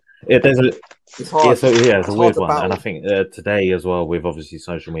it's hard. It's a weird one, and I think today as well, with obviously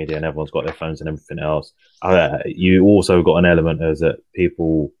social media and everyone's got their phones and everything else, you also got an element as that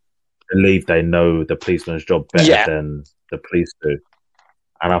people believe they know the policeman's job better than the police do.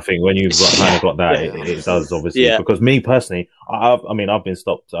 And I think when you've got that, it does obviously. Yeah. Because me personally, I've been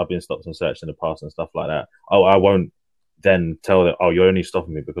stopped and searched in the past and stuff like that. Oh, I won't then tell them, oh, you're only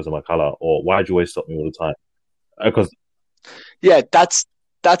stopping me because of my color, or why do you always stop me all the time? Because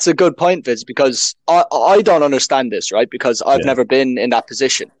that's a good point, Vince. Because I don't understand this, right? Because I've never been in that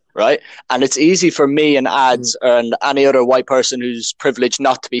position, right? And it's easy for me and Ads and any other white person who's privileged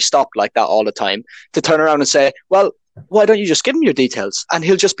not to be stopped like that all the time to turn around and say, well, why don't you just give him your details and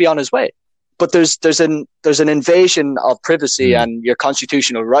he'll just be on his way? But there's an invasion of privacy and your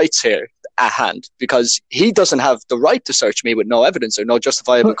constitutional rights here at hand, because he doesn't have the right to search me with no evidence or no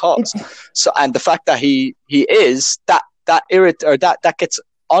justifiable cause. So, and the fact that he is that gets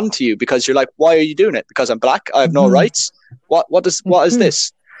onto you, because you're like, why are you doing it? Because I'm black, I have no rights. What is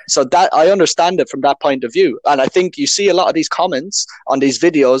this? So that I understand it from that point of view. And I think you see a lot of these comments on these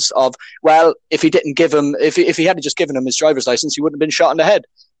videos of, well, if he didn't give him, if he had just given him his driver's license, he wouldn't have been shot in the head.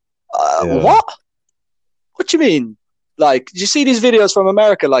 What? What do you mean? Like, did you see these videos from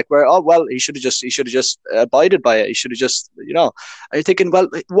America, like where, oh, well, he should have just abided by it. He should have just, and you're thinking, well,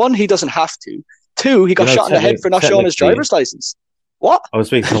 one, he doesn't have to. 2, he got shot in the head for not showing his technically- driver's license. What? I was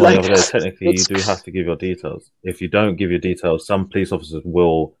speaking to someone Like, the other day. Technically, you it's- do have to give your details. If you don't give your details, some police officers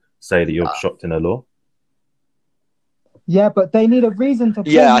will say that you're obstructing the law. Yeah, but they need a reason to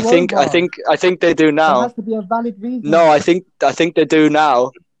pull Yeah, you I over. think they do There now. has to be a valid reason. No, I think they do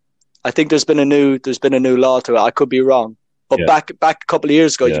now. I think there's been a new law to it. I could be wrong, but Yeah. back a couple of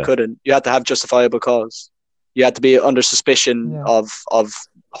years ago, Yeah. you couldn't. You had to have justifiable cause. You had to be under suspicion Yeah. of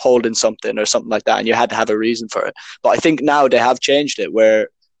holding something or something like that, and you had to have a reason for it. But I think now they have changed it where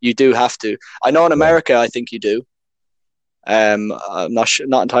you do have to. I know in America, I think you do. I'm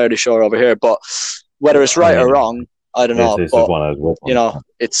not entirely sure over here, but whether it's right or wrong, I don't know. This is But one of those weird you ones. know,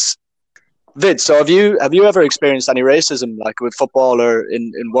 it's Vid. So have you ever experienced any racism, like with football or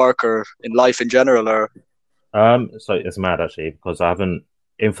in work or in life in general? Or So it's mad actually because I haven't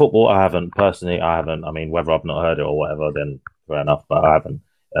in football. I haven't personally. I haven't. I mean, whether I've not heard it or whatever, then fair enough. But I haven't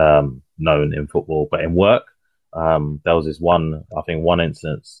known in football. But in work, there was this one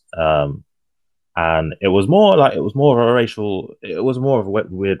instance, and it was more of a racial. It was more of a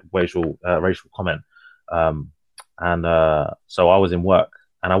weird racial comment. So I was in work,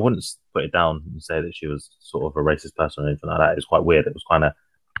 and I wouldn't put it down and say that she was sort of a racist person or anything like that. It was quite weird. It was kind of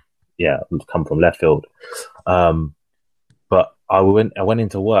come from left field. But I went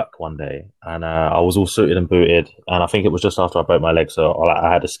into work one day, and I was all suited and booted, and I think it was just after I broke my leg, so I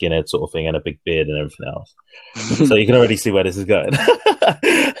had a skinhead sort of thing and a big beard and everything else. So you can already see where this is going.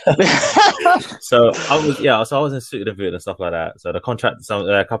 So I was in suited and booted and stuff like that. So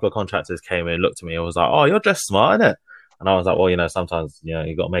a couple of contractors came in, looked at me, and was like, "Oh, you're dressed smart, innit?" And I was like, "Well, sometimes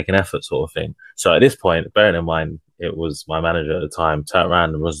you got to make an effort, sort of thing." So at this point, bearing in mind it was my manager at the time, turned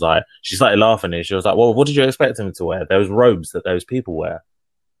around and was like, she started laughing, and she was like, "Well, what did you expect him to wear? Those robes that those people wear,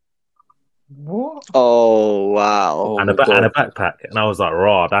 What? oh wow, and a backpack." And I was like,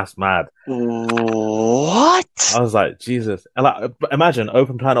 "Raw, that's mad." what? I was like, Jesus. And like, imagine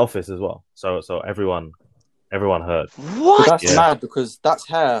open plan office as well. So everyone heard. What? But that's Yeah. mad because that's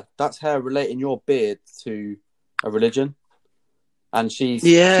hair relating your beard to a religion, and she's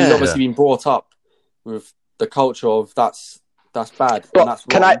Yeah. obviously been brought up with the culture of that's bad But and that's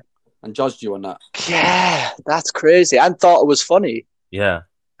can wrong, and judged you on that. Yeah, that's crazy. And thought it was funny. Yeah.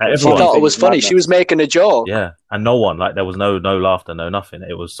 She Everyone, thought it was funny. Madness. She was making a joke. yeah. And no one, like, there was no laughter, no nothing.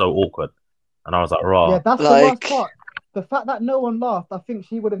 It was so awkward. And I was like, raw. Yeah, that's the Like- worst part. The fact that no one laughed, I think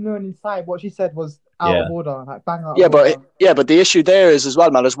she would have known inside what she said was out Yeah. of order, like bang out. Yeah, of but order. but the issue there is as well,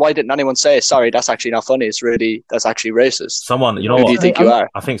 man, is why didn't anyone say, sorry, that's actually not funny. That's actually racist. Someone, you know Who do you what? think you are?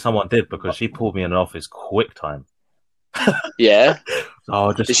 I think someone did because she pulled me in an office quick time. Yeah.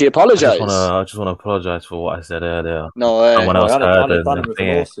 So Did she apologize? I just want to apologize for what I said earlier. No way. Someone else I'd have heard done it and with a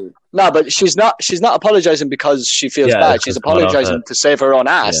thing. lawsuit. No, but she's not apologizing because she feels Yeah, bad. it's She's just someone else apologizing heard. to save her own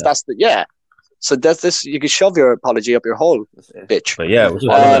ass. Yeah. That's So that's this. You can shove your apology up your hole, bitch. But yeah, it was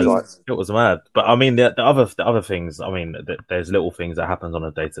just Um, it was mad. But I mean, the other things. I mean, there's little things that happens on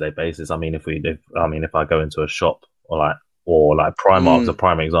a day-to-day basis. I mean, if I go into a shop or Primark's a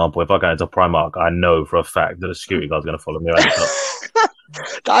prime example. If I go into Primark, I know for a fact that the security guard's going to follow me around the shop.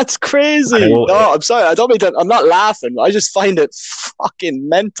 That's crazy. And it will- No, I'm sorry. I don't mean that. I'm not laughing. I just find it fucking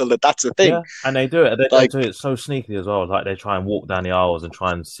mental that that's a thing. Yeah, and they do it. They Like- do it so sneakily as well. Like they try and walk down the aisles and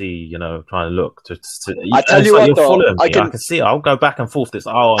try and see, try and look. I tell it's you like what, you're though, following me. I I can- can see it. I'll go back and forth this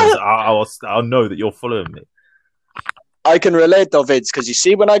aisle. And I'll know that you're following me. I can relate though, Vids, because you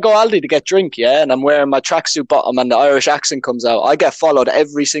see, when I go Aldi to get drink, yeah, and I'm wearing my tracksuit bottom and the Irish accent comes out, I get followed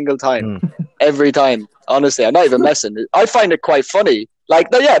every single time. Every time. Honestly, I'm not even messing. I find it quite funny.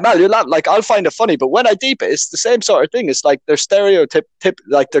 Like, no, yeah, man, you're not, like, I'll find it funny, but when I deep it, it's the same sort of thing. It's like they're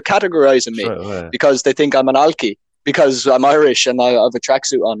like they're categorizing me Straight away. because they think I'm an alky because I'm Irish and I have a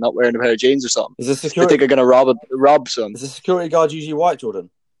tracksuit on, not wearing a pair of jeans or something. Is the They think security I'm gonna rob some. is the security guard usually white, Jordan?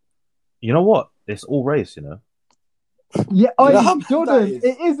 You know what? It's all race. Yeah, You know how mad Jordan, that is?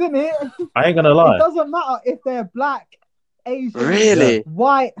 it isn't it? I ain't gonna It lie. doesn't matter if they're black, Asian, Really?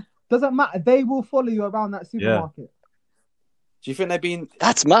 white. Doesn't matter. They will follow you around that supermarket. Do you think they've been?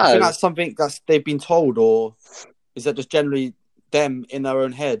 That's Do you think mad. that's something they've been told, or is that just generally them in their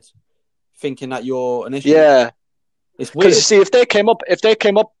own head thinking that you're an issue? Yeah. It's weird. Because you see, if they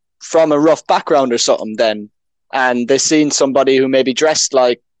came up from a rough background or something, then, and they seen somebody who maybe dressed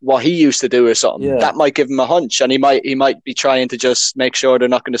like what he used to do or something, Yeah. that might give him a hunch, and he might be trying to just make sure they're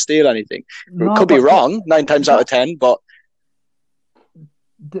not going to steal anything. No, It could be but wrong 9 times out of 10, but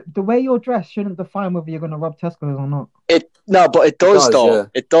The way you're dressed shouldn't define whether you're going to rob Tesco's or not. it does does, though. yeah.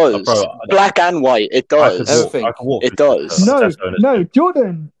 It does. Bro, Black and white, it does. Everything. I can walk. It through does. Tesco and No,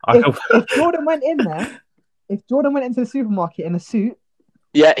 Jordan. I If, can- if Jordan went in there, if Jordan went into the supermarket in a suit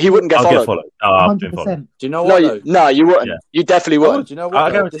Yeah, he wouldn't get I'll followed. get followed. Oh, I've been followed. 100%. Do you know No, what? you, though? no, you wouldn't. Yeah. You definitely Oh, wouldn't. do you know I what?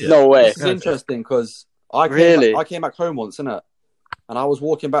 though? guarantee This it. is, No way. this is interesting because I came back home once, innit? And I was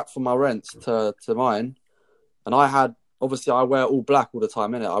walking back from my rents to mine, and I wear all black all the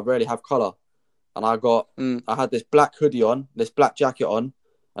time, innit? I rarely have colour. And I had this black hoodie on, this black jacket on,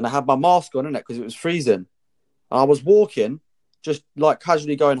 and I had my mask on, innit? Because it was freezing. And I was walking, just like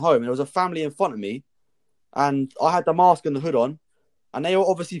casually going home, and there was a family in front of me, and I had the mask and the hood on, and they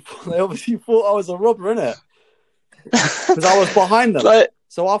obviously thought I was a robber, innit? Because I was behind them. Like,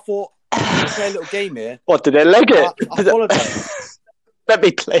 So I thought, I'll play a little game here. what, did they leg it? I followed them. Let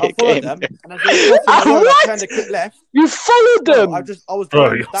me play I a followed game. them, and as they were crossing the road, I turned a quick left. You followed them? No, I was Bro,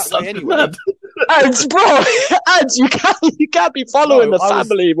 going you're that such way a anyway. nerd. Ads, bro. Ads, you can't be following No, the I was-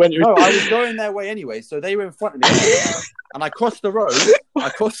 family when you're... No, I was going their way anyway, so they were in front of me, and I crossed the road.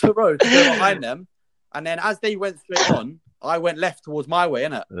 to go behind them, and then as they went straight on, I went left towards my way,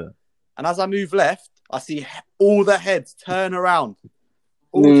 innit? Yeah. And as I moved left, I see all the heads turn around,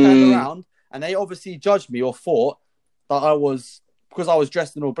 turned around, and they obviously judged me or thought that I was, because I was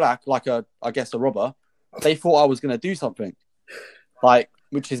dressed in all black, like a robber. They thought I was going to do something, like,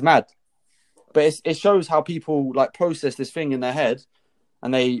 which is mad. But it shows how people like process this thing in their head,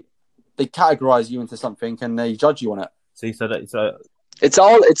 and they categorize you into something and they judge you on it. See, so It's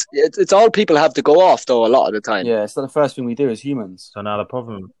all people have to go off though a lot of the time. Yeah, it's not the first thing we do as humans. now the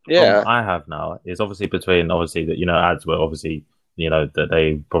problem Yeah. I have now is obviously that ads were obviously that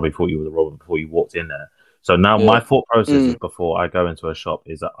they probably thought you were the robber before you walked in there. So now my thought process is before I go into a shop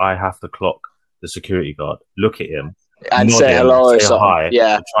is that I have to clock the security guard, look at him, And nod say him, hello or say something. hi,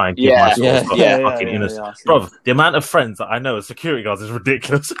 Yeah. and try and give my sort of fucking yeah, innocent. I see. Bro, the amount of friends that I know as security guards is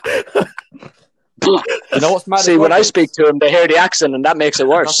ridiculous. You know what's mad? See, as well, when I Biggs? speak to him, they hear the accent, and that makes it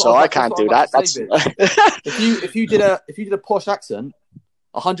worse. That's So what I I'm can't do about that. to say, That's if you did a posh accent,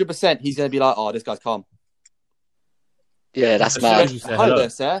 100% he's gonna be like, "Oh, this guy's calm." yeah, that's As soon mad. as you say Hi hello. there,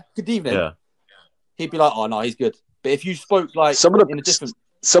 sir. Good evening. Yeah. He'd be like, "Oh no, he's good." But if you spoke like Some of in a different,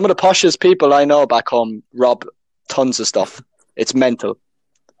 the poshest people I know back home rob tons of stuff. It's mental.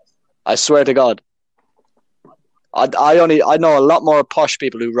 I swear to God. I know a lot more posh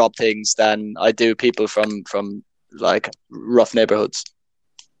people who rob things than I do people from like rough neighborhoods.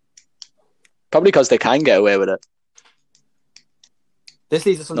 Probably because they can get away with it. this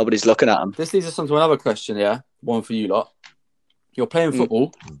leads us on, Nobody's looking at them. this leads us on to another question. Yeah, one for you lot. You're playing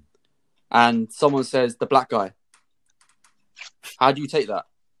football, and someone says the black guy. How do you take that?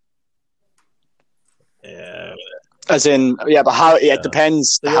 Yeah. As in, yeah, but how? Yeah, it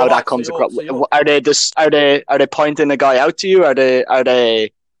depends So how you're that like- comes so you're- across. so you're- Are they pointing the guy out to you? Are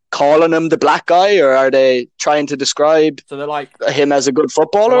they calling him the black guy, or are they trying to describe So they're like, him as a good they're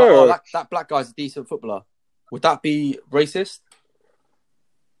footballer? like, "Oh, Or that black guy's a decent footballer." Would that be racist?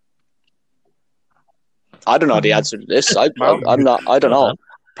 I don't know the answer to this. I'm not. I don't know I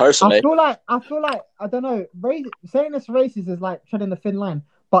personally. feel like I don't know. Saying it's racist is like treading the thin line.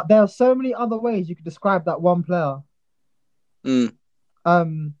 But there are so many other ways you could describe that one player. Mm.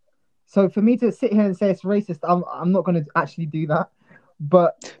 So for me to sit here and say it's racist, I'm not going to actually do that.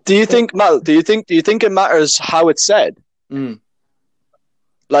 But Do you think, Mal? Do you think it matters how it's said?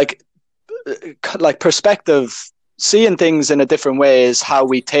 Like perspective, seeing things in a different way is how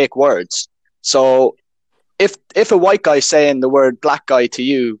we take words. So if a white guy saying the word black guy to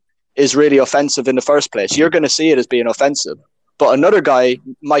you is really offensive in the first place, you're going to see it as being offensive. But another guy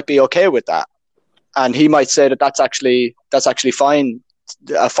might be okay with that, and he might say that that's actually fine,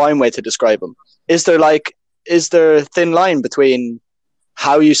 a fine way to describe him. Is there a thin line between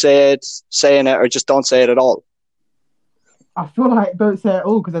how you say it, saying it, or just don't say it at all? I feel like don't say it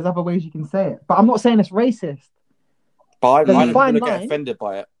all because there's other ways you can say it. But I'm not saying it's racist. But There's I a don't fine want to get line. offended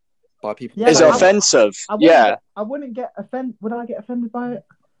by it. By people. Yeah, Is but it offensive? Yeah. I wouldn't get offended. Would I get offended by it?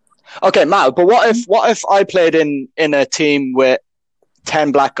 Okay, Mal, but what if I played in a team with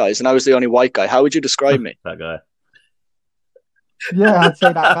 10 black guys and I was the only white guy? How would you describe me? That guy. Yeah, I'd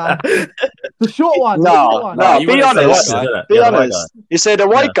say that guy. The short one. the No, short one. no, you be wouldn't say honest. white guy. Yeah, Be the white honest. You say the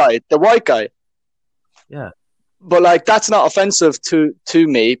white guy. Yeah. But like that's not offensive to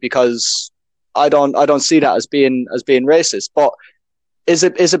me because I don't see that as being racist. But is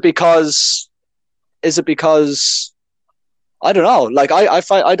it because I don't know. Like I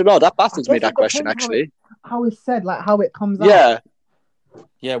find I don't know. That baffles I me, guess that it question depends actually. How it's said, like how it comes out. Yeah.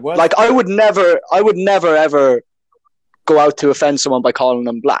 Yeah, words. Like I would never ever go out to offend someone by calling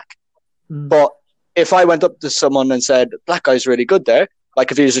them black. Mm. But if I went up to someone and said, black guy's really good there,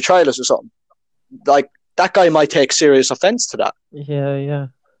 like if he was a trialist or something, like that guy might take serious offense to that. Yeah.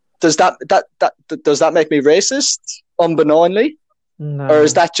 Does that make me racist unbeknowingly? No. Or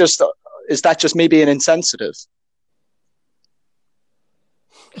is that just me being insensitive?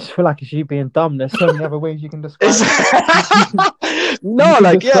 I just feel like it's you being dumb. There's so many other ways you can describe Is it. no, You can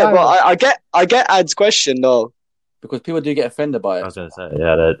like yeah, describe but it. I get Ad's question though. Because people do get offended by I it. was going to say,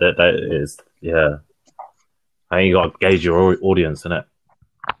 yeah, that is, yeah. I think you got to gauge your audience, innit?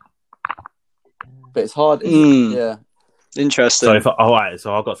 But it's hard. Mm. Yeah. Interesting. So all right,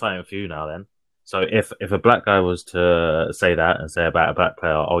 so I've got something for you now. Then, so if a black guy was to say that and say about a black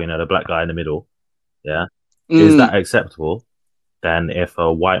player, oh, you know, the black guy in the middle, yeah, is that acceptable? Then, if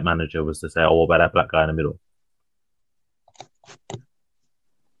a white manager was to say, oh, what about that black guy in the middle?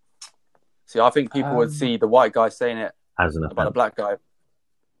 See, I think people would see the white guy saying it As an about the offence? black guy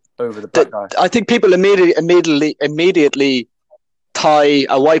over the black guy. I think people immediately tie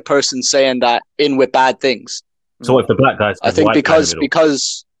a white person saying that in with bad things. So if the black guy says I think white guy in the middle,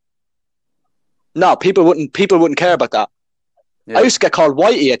 because no, people wouldn't care about that. Yeah. I used to get called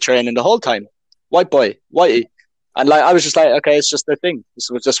Whitey at training the whole time. White boy, Whitey. And like I was just like, okay, it's just their thing. This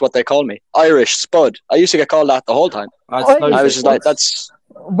was just what they call me. Irish, Spud. I used to get called that the whole time. I was just like, that's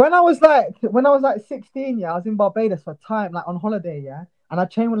When I was like 16, yeah, I was in Barbados for time, like on holiday, yeah, and I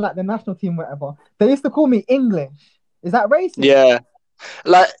trained with like the national team, whatever. They used to call me English. Is that racist? yeah.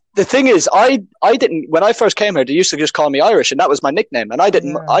 Like the thing is, I didn't when I first came here. They used to just call me Irish, and that was my nickname, and I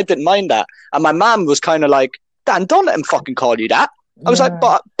didn't mind that. And my mum was kind of like, Dan, don't let him fucking call you that. I was like,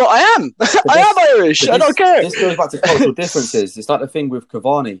 but I am. I am Irish. I don't care. This goes back to cultural differences. It's like the thing with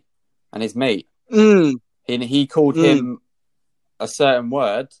Cavani and his mate. He called him a certain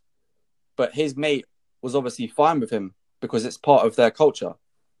word, but his mate was obviously fine with him because it's part of their culture.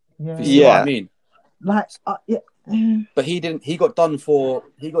 Yeah. You see what I mean? Like, yeah. But he didn't. He got done for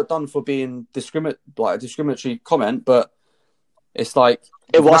being a discriminatory comment. But it's like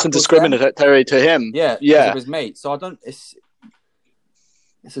it wasn't discriminatory to him. Yeah, yeah. Of his mate. So I don't.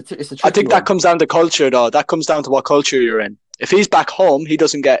 It's a tricky I think one. that comes down to culture, though. That comes down to what culture you're in. If he's back home, he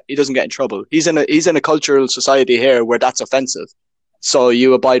doesn't get in trouble. He's in a cultural society here where that's offensive. So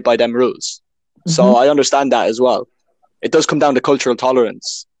you abide by them rules. Mm-hmm. So I understand that as well. It does come down to cultural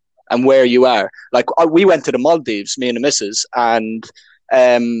tolerance and where you are. Like we went to the Maldives, me and the missus, and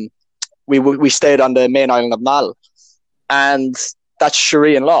we stayed on the main island of Mal, and that's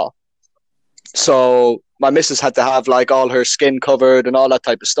Sharia law. So my missus had to have like all her skin covered and all that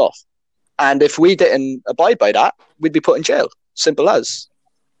type of stuff. And if we didn't abide by that, we'd be put in jail. Simple as.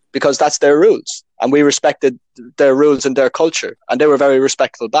 Because that's their rules. And we respected their rules and their culture. And they were very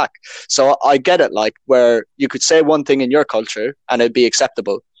respectful back. So I get it, like, where you could say one thing in your culture and it'd be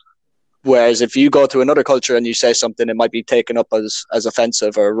acceptable. Whereas if you go to another culture and you say something, it might be taken up as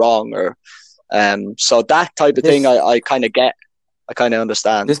offensive or wrong. Or so that type of thing I kind of get. I kind of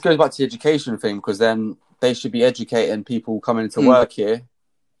understand. This goes back to the education thing, because then they should be educating people coming into work here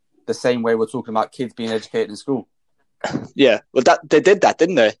the same way we're talking about kids being educated in school. Yeah, well, they did that,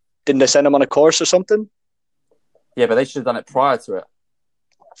 didn't they? Didn't they send them on a course or something? Yeah, but they should have done it prior to it.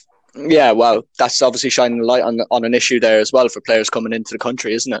 Yeah, well, that's obviously shining a light on an issue there as well for players coming into the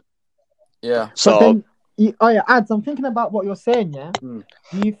country, isn't it? Yeah. So, Ads, I'm thinking about what you're saying, yeah? Do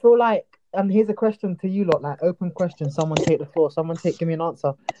you feel like, and here's a question to you lot, like open question, someone take the floor, give me an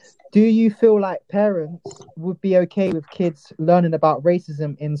answer. Do you feel like parents would be okay with kids learning about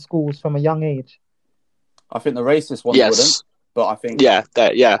racism in schools from a young age? I think the racist ones wouldn't, but I think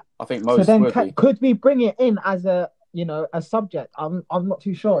I think most would be. Could we bring it in as a subject? I'm not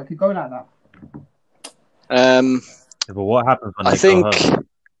too sure. It could go like that. But what happens when they go home?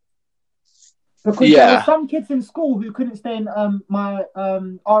 Because there were some kids in school who couldn't stay in my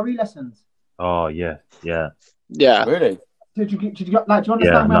RE lessons. Oh yeah. Really? Did you do you understand?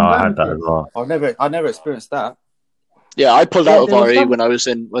 Yeah, no, I had that as well. I never experienced that. Yeah, I pulled out of RE when I was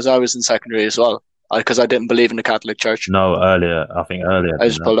in secondary as well, because I didn't believe in the Catholic Church. No, earlier. I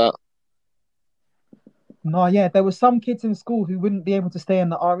just pulled out. No, yeah, there were some kids in school who wouldn't be able to stay in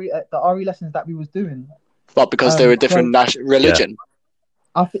the RE lessons that we was doing. But because they were different religion.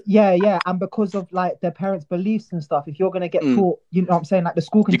 And because of like their parents' beliefs and stuff, if you're gonna get taught, you know what I'm saying, like the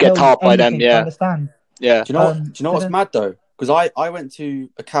school can get taught by them, to understand. Yeah. Do you know what's mad though? Because I went to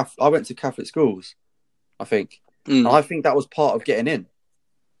Catholic schools, I think, and I think that was part of getting in.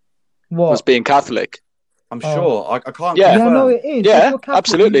 What was being Catholic? I'm sure. I can't. Yeah, no, it is. Yeah,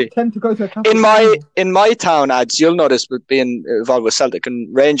 absolutely. You tend to go to a Catholic in my town, Ads, you'll notice with being involved with Celtic and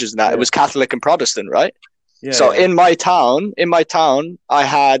Rangers and that, it was Catholic and Protestant, right? Yeah, so in my town, I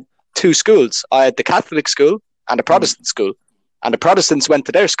had two schools. I had the Catholic school and the Protestant school, and the Protestants went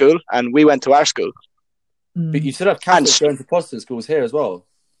to their school, and we went to our school. But you still have Catholics going to Protestant schools here as well.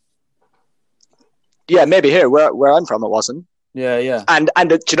 Yeah, maybe here where I'm from, it wasn't. Yeah. And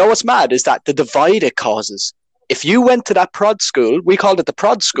do you know what's mad is that the divide it causes. If you went to that prod school, we called it the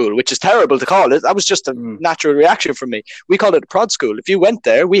prod school, which is terrible to call it. That was just a natural reaction from me. We called it the prod school. If you went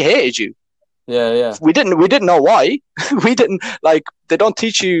there, we hated you. Yeah. We didn't know why. We didn't like. They don't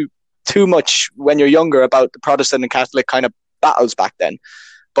teach you too much when you're younger about the Protestant and Catholic kind of battles back then.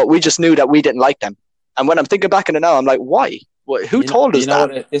 But we just knew that we didn't like them. And when I'm thinking back in it now, I'm like, why? Who told us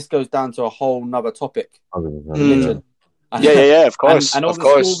that? What, this goes down to a whole nother topic. Religion. Yeah, of course. And all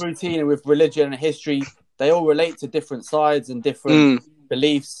the school routine with religion and history, they all relate to different sides and different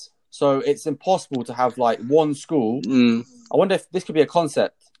beliefs. So it's impossible to have like one school. I wonder if this could be a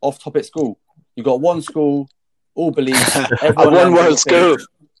concept, off-topic school. You got one school, all beliefs. One world school.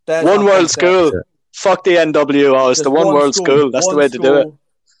 One world school. Fuck the NWO. It's the one world school. That's the way to do it.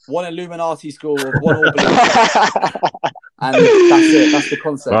 One Illuminati school, one all beliefs. And that's it. That's the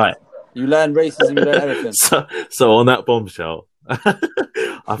concept. Right. You learn racism, you learn everything. So on that bombshell,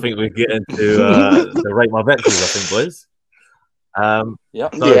 I think we get into the rate my vexes, I think, boys.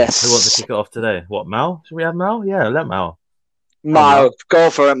 Yep. Yes. So, who wants to kick it off today? What, Mal? Should we have Mal? Yeah, let Mal. Mal, go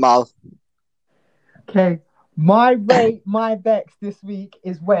for it, Mal. Okay. My vex this week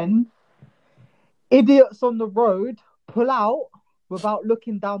is when idiots on the road pull out without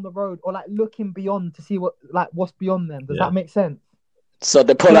looking down the road or like looking beyond to see what's beyond them. Does that make sense? So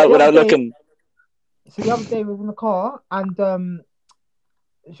they pull out without looking. So the other day we were in the car and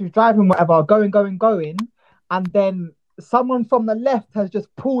she was driving whatever, going, and then someone from the left has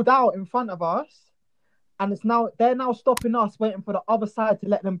just pulled out in front of us, and they're now stopping us, waiting for the other side to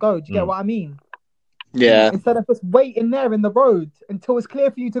let them go. Do you get what I mean? Yeah. Instead of just waiting there in the road until it's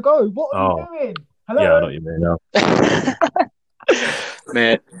clear for you to go. What are you doing? Hello? Yeah, I know what you mean now.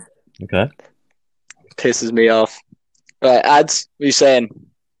 Man. Okay. Pisses me off. Right, Ads, what are you saying?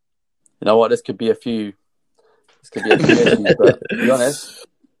 You know what? This could be a few issues, but to be honest,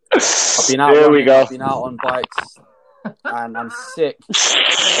 I've been out. Here we go. I've been out on bikes, and I'm sick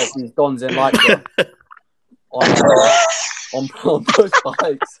of these dons in Lycra on push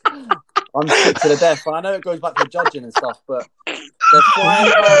bikes. I'm sick to the death, and I know it goes back to judging and stuff, but they're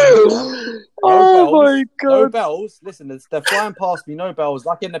flying past. My God! No bells. Listen, they're flying past me. No bells,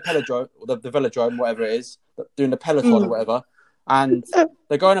 like in the velodrome or the velodrome, whatever it is, doing the peloton or whatever. And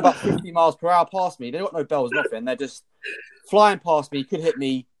they're going about 50 miles per hour past me. They got no bells, nothing. They're just flying past me. Could hit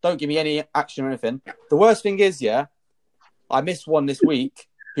me. Don't give me any action or anything. The worst thing is, I missed one this week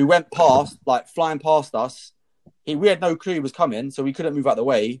who went past, like flying past us. We had no clue he was coming, so we couldn't move out of the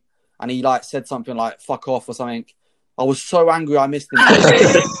way. And he like said something like "fuck off" or something. I was so angry I missed him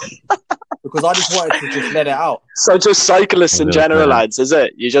because I just wanted to just let it out. So just cyclists in general, lads, is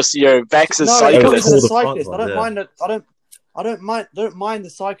it? Your vex is cyclists. No, cyclist. I don't mind the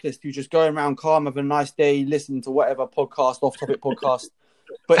cyclist who's just going around calm, having a nice day, listening to whatever podcast, off-topic podcast.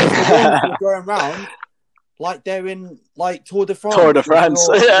 But it's the ones who are going around like they're in like Tour de France.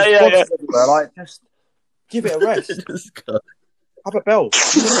 Yeah. Like just give it a rest. Have a bell.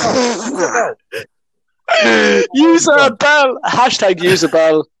 Use a bell. Hashtag use a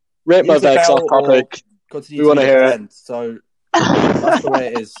bell. Rate my vex off topic. We want to hear it. So that's the way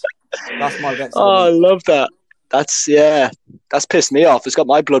it is. That's my vex. Oh, I love that. That's pissed me off. It's got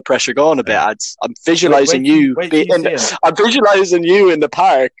my blood pressure going a bit. I'm visualizing I'm visualizing you in the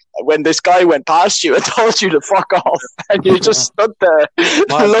park when this guy went past you and told you to fuck off, and you just stood there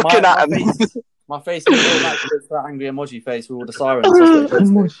looking at him. My face is all that angry emoji face with all the sirens.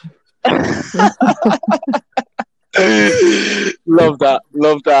 Love that.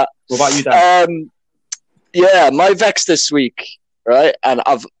 What about you, Dan? My vex this week, right? And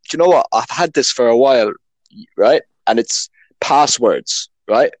do you know what? I've had this for a while, right? And it's passwords,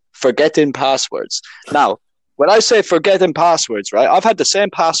 right? Forgetting passwords. Now, when I say forgetting passwords, right? I've had the same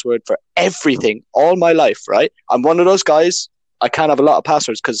password for everything all my life, right? I'm one of those guys. I can't have a lot of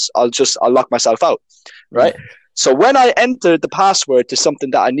passwords because I'll lock myself out, right? So when I enter the password to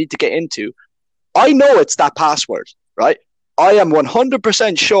something that I need to get into, I know it's that password, right? I am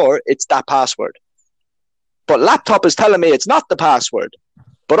 100% sure it's that password. But laptop is telling me it's not the password.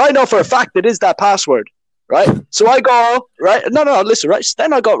 But I know for a fact it is that password, right? So I go, right? No, listen, right?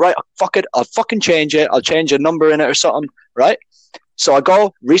 Then I go, right, fuck it. I'll fucking change it. I'll change a number in it or something, right? So I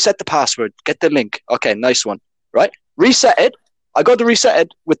go, reset the password, get the link. Okay, nice one, right? Reset it. I go to reset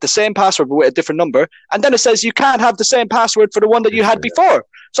it with the same password but with a different number, and then it says you can't have the same password for the one that you had before.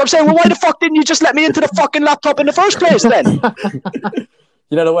 So I'm saying, well, why the fuck didn't you just let me into the fucking laptop in the first place then?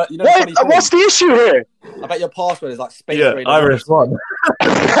 What's the issue here? I bet your password is like space. Yeah, Irish one.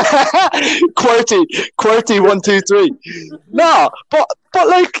 QWERTY 123. No, but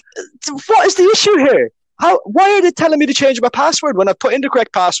like, what is the issue here? Why are they telling me to change my password when I put in the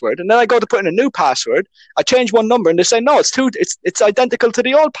correct password, and then I go to put in a new password? I change one number, and they say no, it's identical to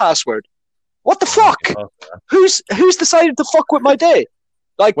the old password. What the fuck? Who's decided to fuck with my day?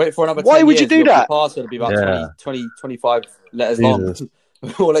 Like, wait for another 10 why would you years, do your that? password will be about 20, 25 letters Jesus.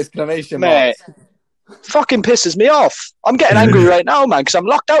 long. All exclamation Mate. marks. Fucking pisses me off. I'm getting angry right now, man, because I'm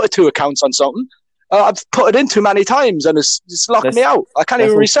locked out of 2 accounts on something. I've put it in too many times, and it's locked me out. I can't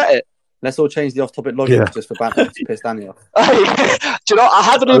even reset it. Let's all change the off-topic logins just for banter to piss Danny off. Do you know, I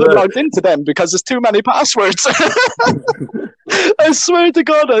haven't even logged into them because there's too many passwords. I swear to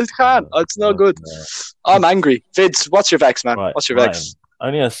God, I can't. It's no good. I'm angry. Vids, what's your vex, man? Right, what's your vex?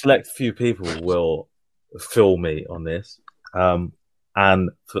 Only a select few people will fill me on this. And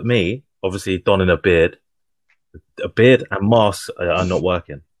for me, obviously, donning a beard and masks are not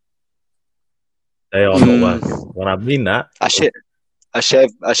working. They are not working. When I mean that, I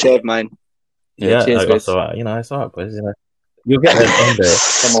shave mine. Yeah, cheers, that's all right. You know, it's all right, boys. You know, you'll get there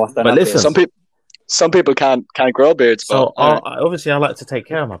someday. But listen, some people can't grow beards. So obviously, I like to take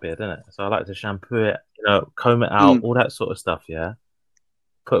care of my beard, innit? So I like to shampoo it, you know, comb it out, all that sort of stuff. Yeah,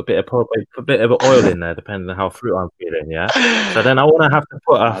 put a bit of oil in there, depending on how fruit I'm feeling. Yeah. So then I want to have to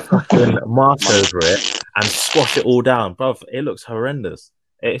put a fucking mask over it and squash it all down, bro. It looks horrendous.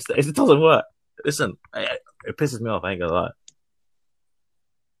 It doesn't work. Listen, it pisses me off. I ain't gonna lie.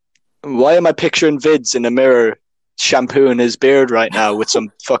 Why am I picturing Vids in the mirror shampooing his beard right now with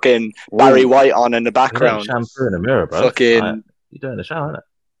some fucking Barry White on in the background? You don't shampoo in the mirror, bro. Fucking... You do it in the shower,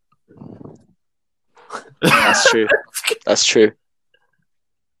 innit? That's true. That's true.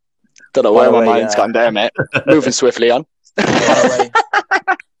 Don't know where my mind's gone there, mate. Moving swiftly on. By the way,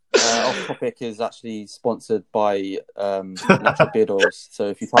 Off Topic is actually sponsored by Natural Beard Oils. So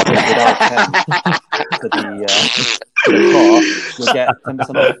if you type in without 10 to the cart, you'll get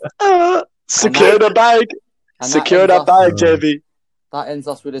 10% off. Secure the bag. Secure that bag, JB. That ends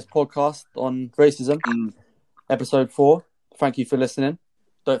us with this podcast on racism, episode 4. Thank you for listening.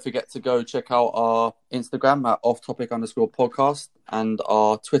 Don't forget to go check out our Instagram at offtopic_podcast and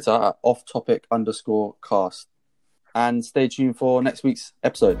our Twitter at offtopic_cast. And stay tuned for next week's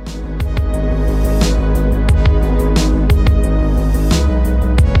episode.